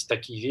 уметь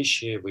такие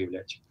вещи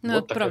выявлять.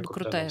 Это правда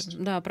крутая.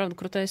 Да, правда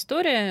крутая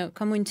история.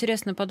 Кому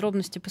интересно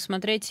подробности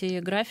посмотреть и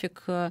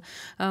график,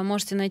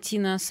 можете найти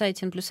на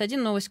сайте N+1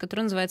 новость,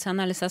 которая называется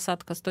 «Анализ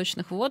осадка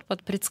сточных вод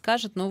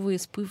предскажет новые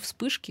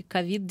вспышки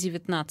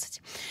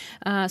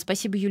COVID-19».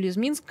 Спасибо, Юлия из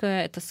Минска.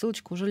 Эта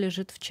ссылочка уже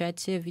лежит в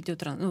чате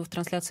в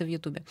трансляции в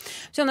Ютубе.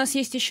 Все, у нас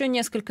есть еще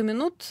несколько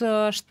минут,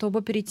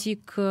 чтобы перейти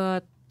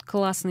к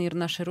классной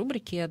нашей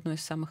рубрике, одной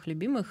из самых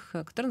любимых,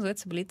 которая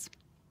называется «Блиц».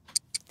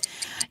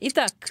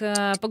 Итак,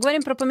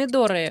 поговорим про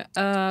помидоры,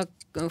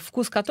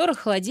 вкус которых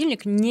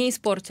холодильник не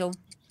испортил.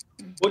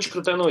 Очень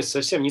крутая новость.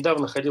 Совсем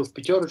недавно ходил в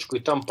 «Пятерочку», и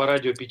там по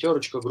радио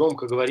 «Пятерочка»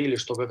 громко говорили,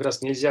 что как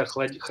раз нельзя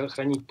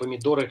хранить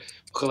помидоры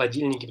в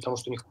холодильнике, потому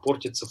что у них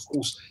портится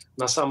вкус.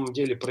 На самом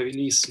деле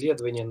провели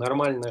исследование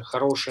нормальное,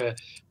 хорошее,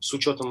 с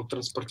учетом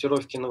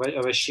транспортировки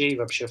овощей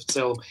вообще в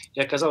целом. И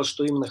оказалось,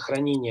 что именно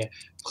хранение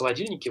в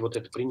холодильнике, вот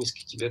это при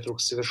низких температурах,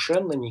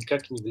 совершенно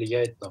никак не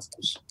влияет на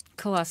вкус.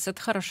 Класс,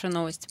 это хорошая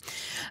новость.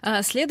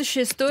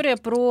 Следующая история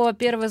про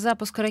первый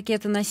запуск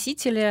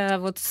ракеты-носителя,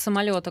 вот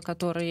самолета,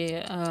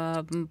 который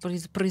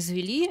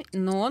произвели,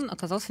 но он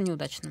оказался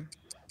неудачным.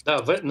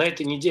 Да, на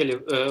этой неделе,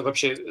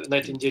 вообще на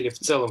этой неделе в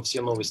целом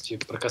все новости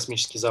про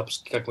космические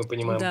запуски, как мы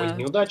понимаем,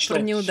 были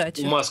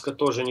неудачные. У Маска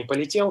тоже не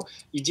полетел.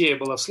 Идея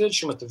была в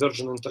следующем, это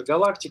Virgin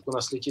Intergalactic, у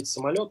нас летит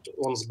самолет,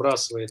 он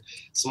сбрасывает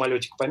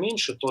самолетик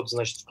поменьше, тот,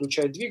 значит,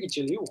 включает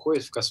двигатель и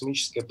уходит в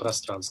космическое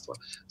пространство.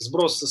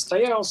 Сброс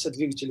состоялся,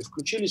 двигатели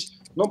включились,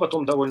 но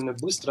потом довольно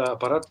быстро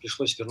аппарат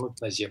пришлось вернуть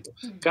на Землю.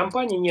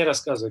 Компания не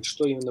рассказывает,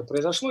 что именно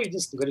произошло,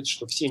 единственное, говорит,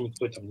 что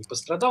никто там не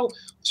пострадал,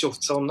 все в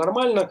целом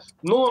нормально,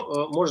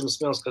 но можно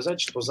смело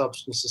сказать, что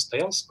запуск не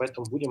состоялся,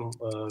 поэтому будем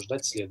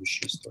ждать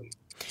следующую историю.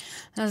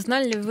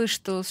 Знали ли вы,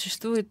 что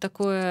существует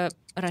такое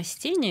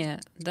растение,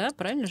 да,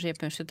 правильно же я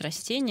понимаю, что это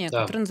растение,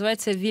 которое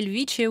называется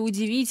вельвичия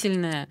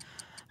удивительная?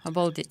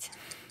 Обалдеть.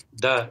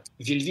 Да,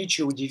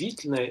 вельвичия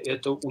удивительная –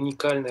 это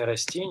уникальное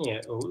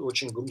растение,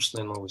 очень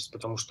грустная новость,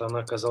 потому что она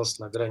оказалась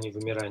на грани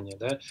вымирания.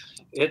 Да?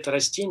 Это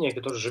растение,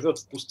 которое живет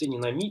в пустыне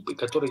Намиб и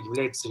которое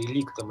является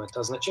реликтом. Это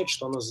означает,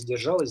 что оно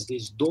задержалось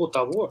здесь до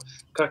того,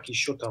 как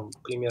еще там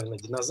примерно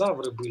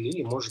динозавры были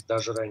или, может,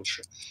 даже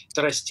раньше.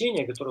 Это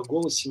растение, которое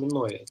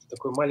голосеменное. Это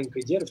такое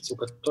маленькое деревце, у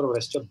которого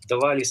растет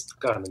 2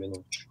 листка на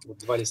минуточку. Вот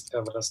 2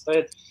 листка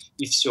вырастает,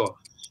 и все.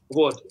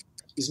 Вот.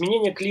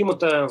 Изменение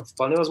климата,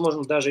 вполне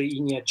возможно, даже и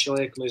не от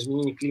человека, но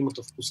изменение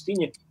климата в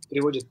пустыне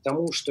приводит к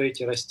тому, что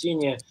эти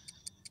растения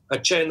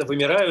отчаянно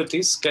вымирают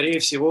и, скорее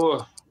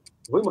всего,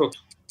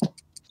 вымрут.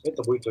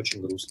 Это будет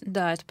очень грустно.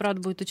 Да, это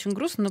правда будет очень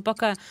грустно, но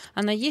пока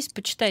она есть,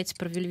 почитайте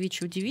про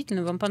вельвичию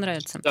удивительную, вам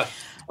понравится. Да,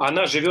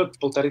 она живет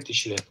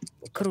 1500 лет.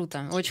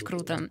 Круто, очень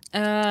круто.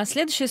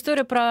 Следующая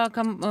история про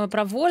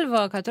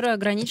Volvo, которая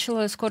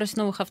ограничила скорость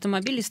новых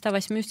автомобилей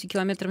 180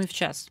 км в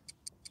час.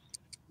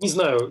 Не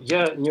знаю,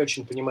 я не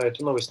очень понимаю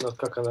эту новость,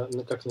 как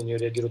на нее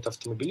реагирует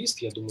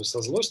автомобилист, я думаю,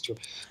 со злостью.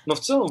 Но в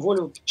целом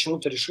Volvo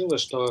почему-то решила,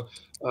 что...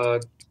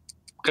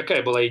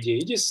 Какая была идея?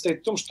 Идея состоит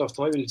в том, что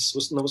автомобиль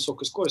на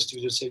высокой скорости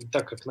ведет себя не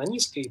так, как на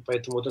низкой,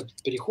 поэтому вот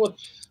этот переход,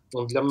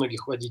 он для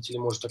многих водителей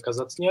может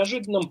оказаться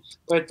неожиданным,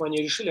 поэтому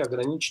они решили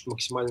ограничить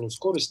максимальную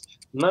скорость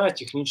на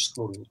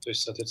техническом уровне. То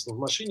есть, соответственно, в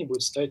машине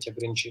будет стоять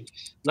ограничение.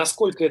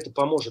 Насколько это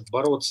поможет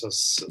бороться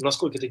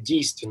насколько это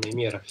действенная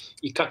мера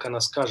и как она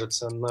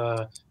скажется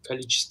на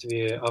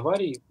количестве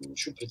аварий,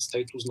 еще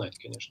предстоит узнать,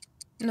 конечно.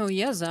 Ну,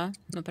 я за,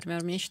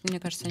 например, мне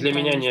кажется... Для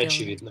меня не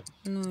очевидно.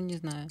 Ну, не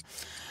знаю.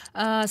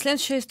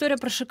 Следующая история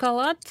про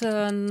шоколад,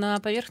 на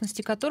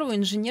поверхности которого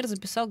инженер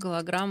записал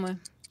голограммы.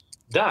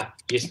 Да,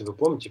 если вы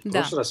помните, в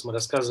прошлый раз мы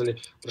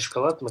рассказывали про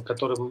шоколад, на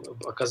котором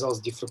оказалась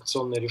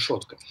дифракционная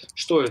решетка.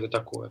 Что это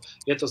такое?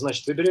 Это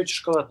значит, вы берете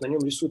шоколад, на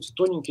нем рисуются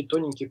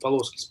тоненькие-тоненькие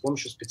полоски с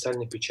помощью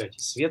специальной печати.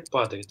 Свет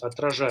падает,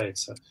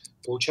 отражается.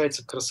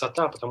 Получается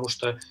красота, потому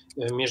что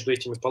между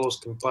этими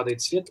полосками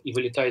падает свет и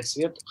вылетает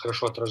свет,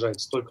 хорошо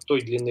отражается только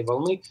той длины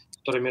волны,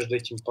 которая между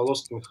этими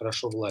полосками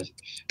хорошо влазит.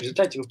 В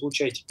результате вы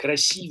получаете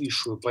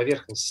красивейшую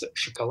поверхность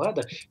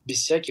шоколада без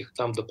всяких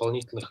там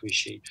дополнительных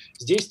вещей.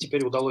 Здесь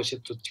теперь удалось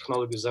эту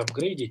технологию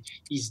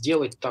заапгрейдить и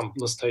сделать там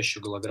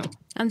настоящую голограмму.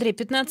 Андрей,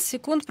 15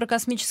 секунд про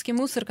космический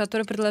мусор,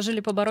 который предложили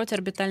побороть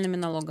орбитальными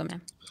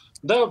налогами.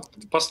 Да,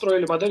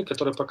 построили модель,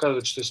 которая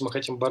показывает, что если мы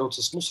хотим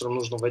бороться с мусором,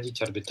 нужно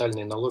вводить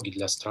орбитальные налоги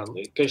для стран.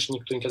 И, конечно,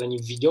 никто никогда не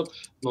введет,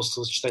 но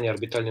сочетание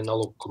орбитальный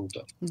налог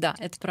круто. Да,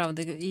 это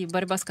правда. И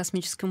борьба с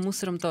космическим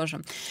мусором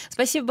тоже.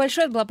 Спасибо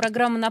большое. Это была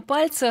программа «На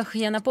пальцах».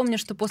 Я напомню,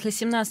 что после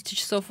 17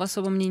 часов в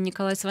особом мнении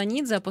Николай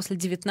Сванидзе, а после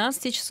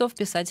 19 часов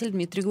писатель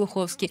Дмитрий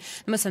Глуховский.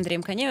 Мы с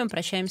Андреем Коняевым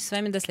прощаемся с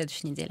вами до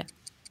следующей недели.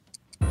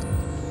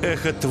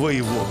 Эхо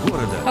твоего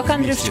города. Пока,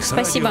 Андрюшечка,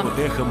 спасибо.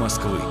 Эхо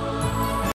Москвы.